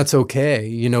 And that's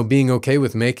okay, being okay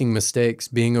with making mistakes,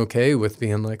 being okay with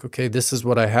being like, okay, this is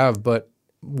what I have. But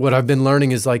what I've been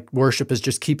learning is like worship is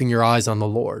just keeping your eyes on the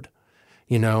Lord.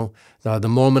 The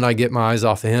moment I get my eyes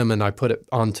off of Him and I put it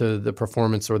onto the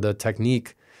performance or the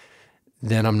technique,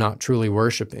 then I'm not truly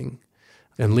worshiping.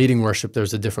 And leading worship,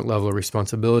 there's a different level of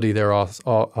responsibility there,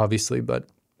 obviously. But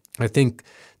I think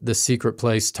the secret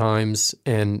place times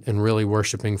and really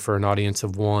worshiping for an audience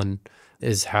of one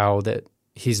is how that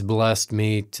He's blessed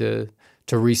me to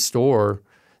restore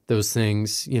those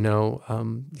things. He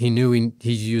knew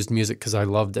He used music because I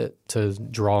loved it to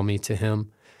draw me to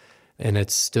Him. And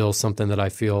it's still something that I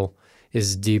feel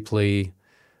is deeply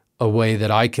a way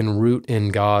that I can root in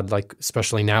God, like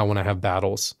especially now when I have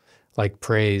battles, like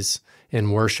praise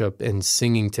and worship and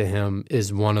singing to Him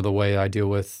is one of the way I deal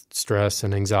with stress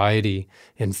and anxiety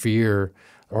and fear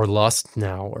or lust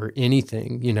now or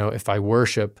anything. If I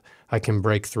worship, I can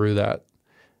break through that.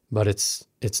 But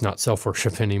it's not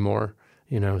self-worship anymore,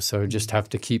 so just have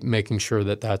to keep making sure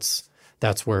that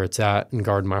that's where it's at and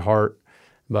guard my heart.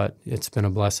 But it's been a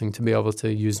blessing to be able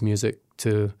to use music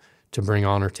to bring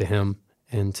honor to Him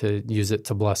and to use it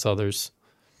to bless others.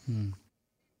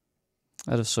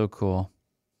 That is so cool.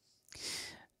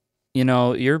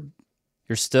 You're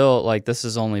still, like, this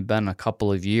has only been a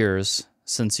couple of years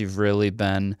since you've really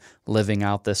been living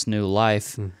out this new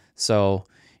life. So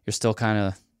you're still kind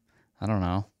of, I don't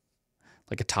know,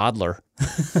 like a toddler. Yeah,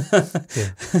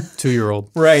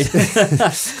 2-year-old. Right.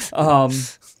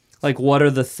 Like, what are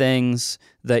the things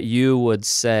that you would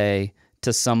say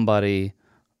to somebody?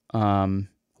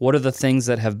 What are the things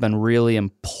that have been really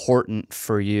important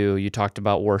for you? You talked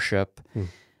about worship.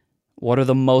 What are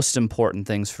the most important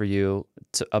things for you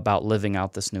about living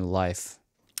out this new life?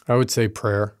 I would say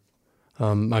prayer.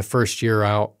 My first year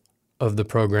out of the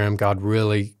program, God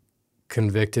really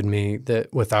convicted me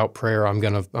that without prayer, I'm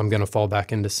gonna fall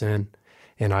back into sin,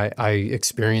 and I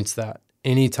experienced that.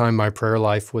 Anytime my prayer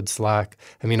life would slack,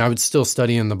 I mean, I would still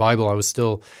study in the Bible. I was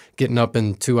still getting up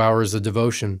in 2 hours of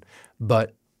devotion,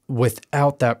 but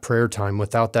without that prayer time,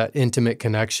 without that intimate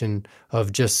connection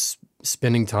of just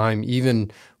spending time,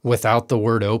 even without the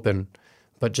word open,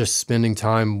 but just spending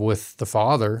time with the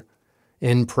Father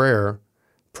in prayer,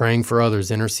 praying for others,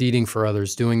 interceding for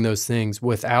others, doing those things.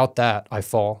 Without that, I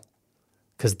fall,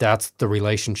 because that's the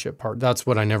relationship part. That's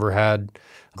what I never had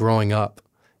growing up.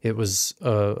 It was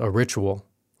a ritual,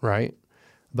 right?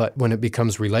 But when it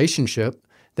becomes relationship,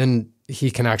 then he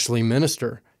can actually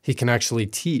minister. He can actually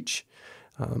teach.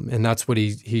 And that's what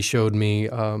he showed me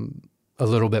a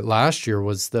little bit last year,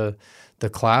 was the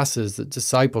classes, the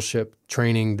discipleship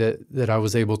training that I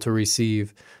was able to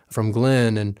receive from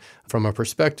Glenn and from a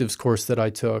perspectives course that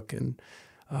I took, and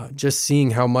just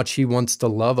seeing how much he wants to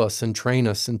love us and train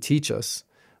us and teach us.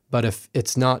 But if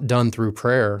it's not done through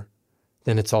prayer,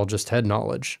 then it's all just head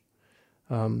knowledge.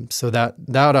 So that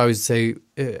I would say,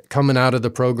 coming out of the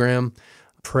program,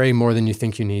 pray more than you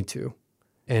think you need to,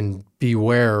 and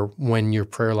beware when your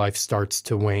prayer life starts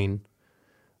to wane.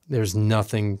 There's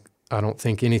nothing, I don't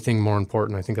think anything more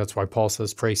important. I think that's why Paul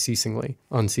says pray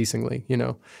unceasingly,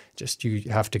 just you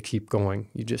have to keep going.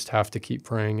 You just have to keep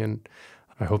praying, and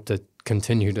I hope to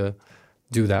continue to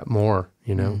do that more,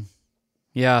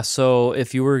 Yeah, so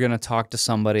if you were going to talk to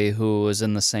somebody who was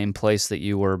in the same place that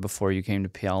you were before you came to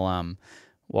PLM,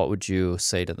 what would you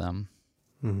say to them?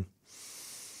 Mm-hmm.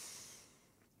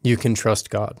 You can trust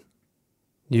God.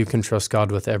 You can trust God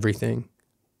with everything,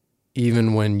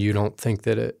 even when you don't think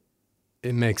that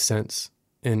it makes sense,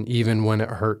 and even when it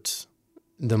hurts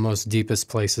the most deepest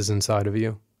places inside of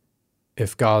you.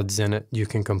 If God's in it, you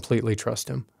can completely trust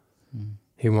him. Mm.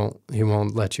 He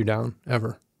won't let you down,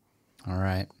 ever. All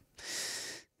right.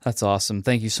 That's awesome.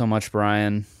 Thank you so much,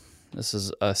 Brian. This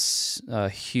is a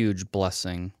huge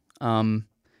blessing.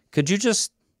 Could you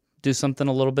just do something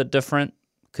a little bit different?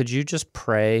 Could you just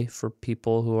pray for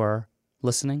people who are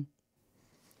listening?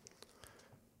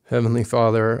 Heavenly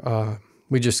Father,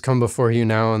 we just come before you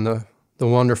now in the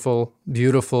wonderful,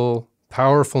 beautiful,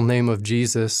 powerful name of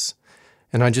Jesus.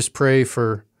 And I just pray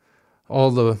for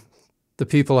all the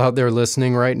people out there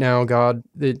listening right now, God,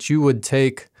 that you would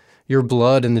take your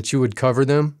blood and that you would cover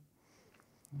them.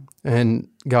 And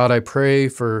God, I pray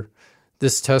for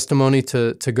this testimony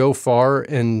to go far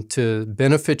and to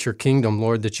benefit your kingdom,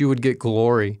 Lord, that you would get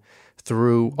glory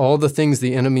through all the things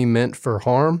the enemy meant for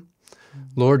harm.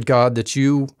 Lord God, that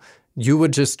you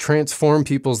would just transform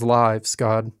people's lives,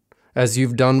 God, as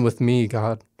you've done with me,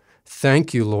 God.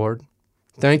 Thank you, Lord.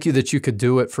 Thank you that you could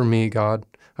do it for me, God.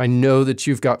 I know that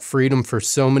you've got freedom for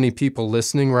so many people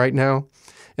listening right now,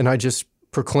 and I just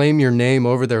proclaim your name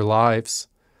over their lives.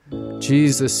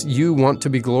 Jesus, you want to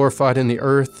be glorified in the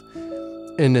earth,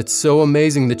 and it's so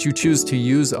amazing that you choose to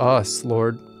use us,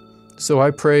 Lord. So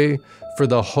I pray for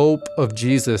the hope of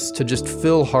Jesus to just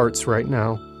fill hearts right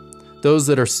now. Those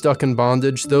that are stuck in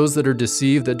bondage, those that are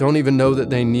deceived, that don't even know that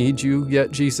they need you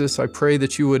yet, Jesus, I pray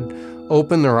that you would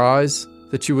open their eyes,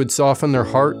 that you would soften their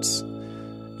hearts,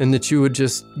 and that you would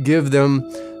just give them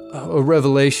a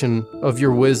revelation of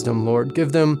your wisdom, Lord.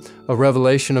 Give them a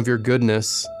revelation of your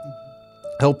goodness.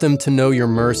 Help them to know your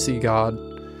mercy, God,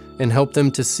 and help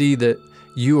them to see that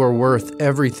you are worth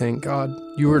everything, God.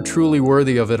 You are truly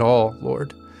worthy of it all,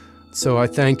 Lord. So I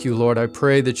thank you, Lord. I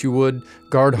pray that you would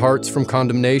guard hearts from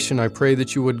condemnation. I pray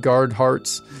that you would guard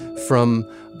hearts from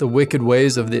the wicked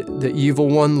ways of the evil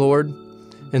one, Lord,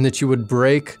 and that you would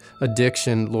break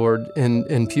addiction, Lord,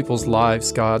 in people's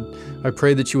lives, God. I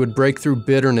pray that you would break through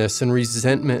bitterness and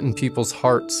resentment in people's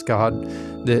hearts, God,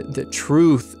 that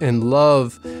truth and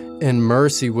love and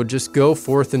mercy would just go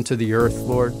forth into the earth,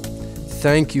 Lord.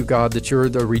 Thank you, God, that you're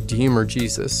the Redeemer,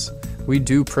 Jesus. We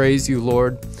do praise you,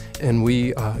 Lord, and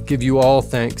we give you all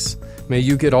thanks. May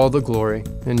you get all the glory.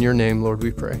 In your name, Lord,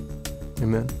 we pray.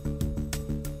 Amen.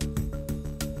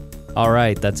 All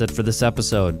right, that's it for this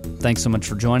episode. Thanks so much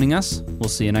for joining us. We'll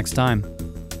see you next time.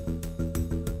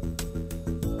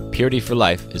 Purity for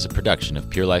Life is a production of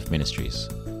Pure Life Ministries.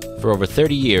 For over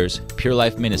 30 years, Pure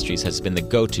Life Ministries has been the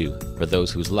go-to for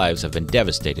those whose lives have been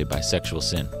devastated by sexual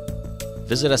sin.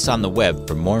 Visit us on the web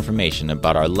for more information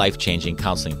about our life-changing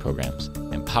counseling programs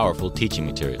and powerful teaching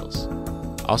materials.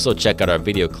 Also check out our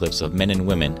video clips of men and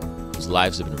women whose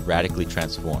lives have been radically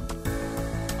transformed.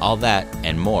 All that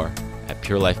and more at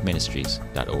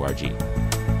purelifeministries.org.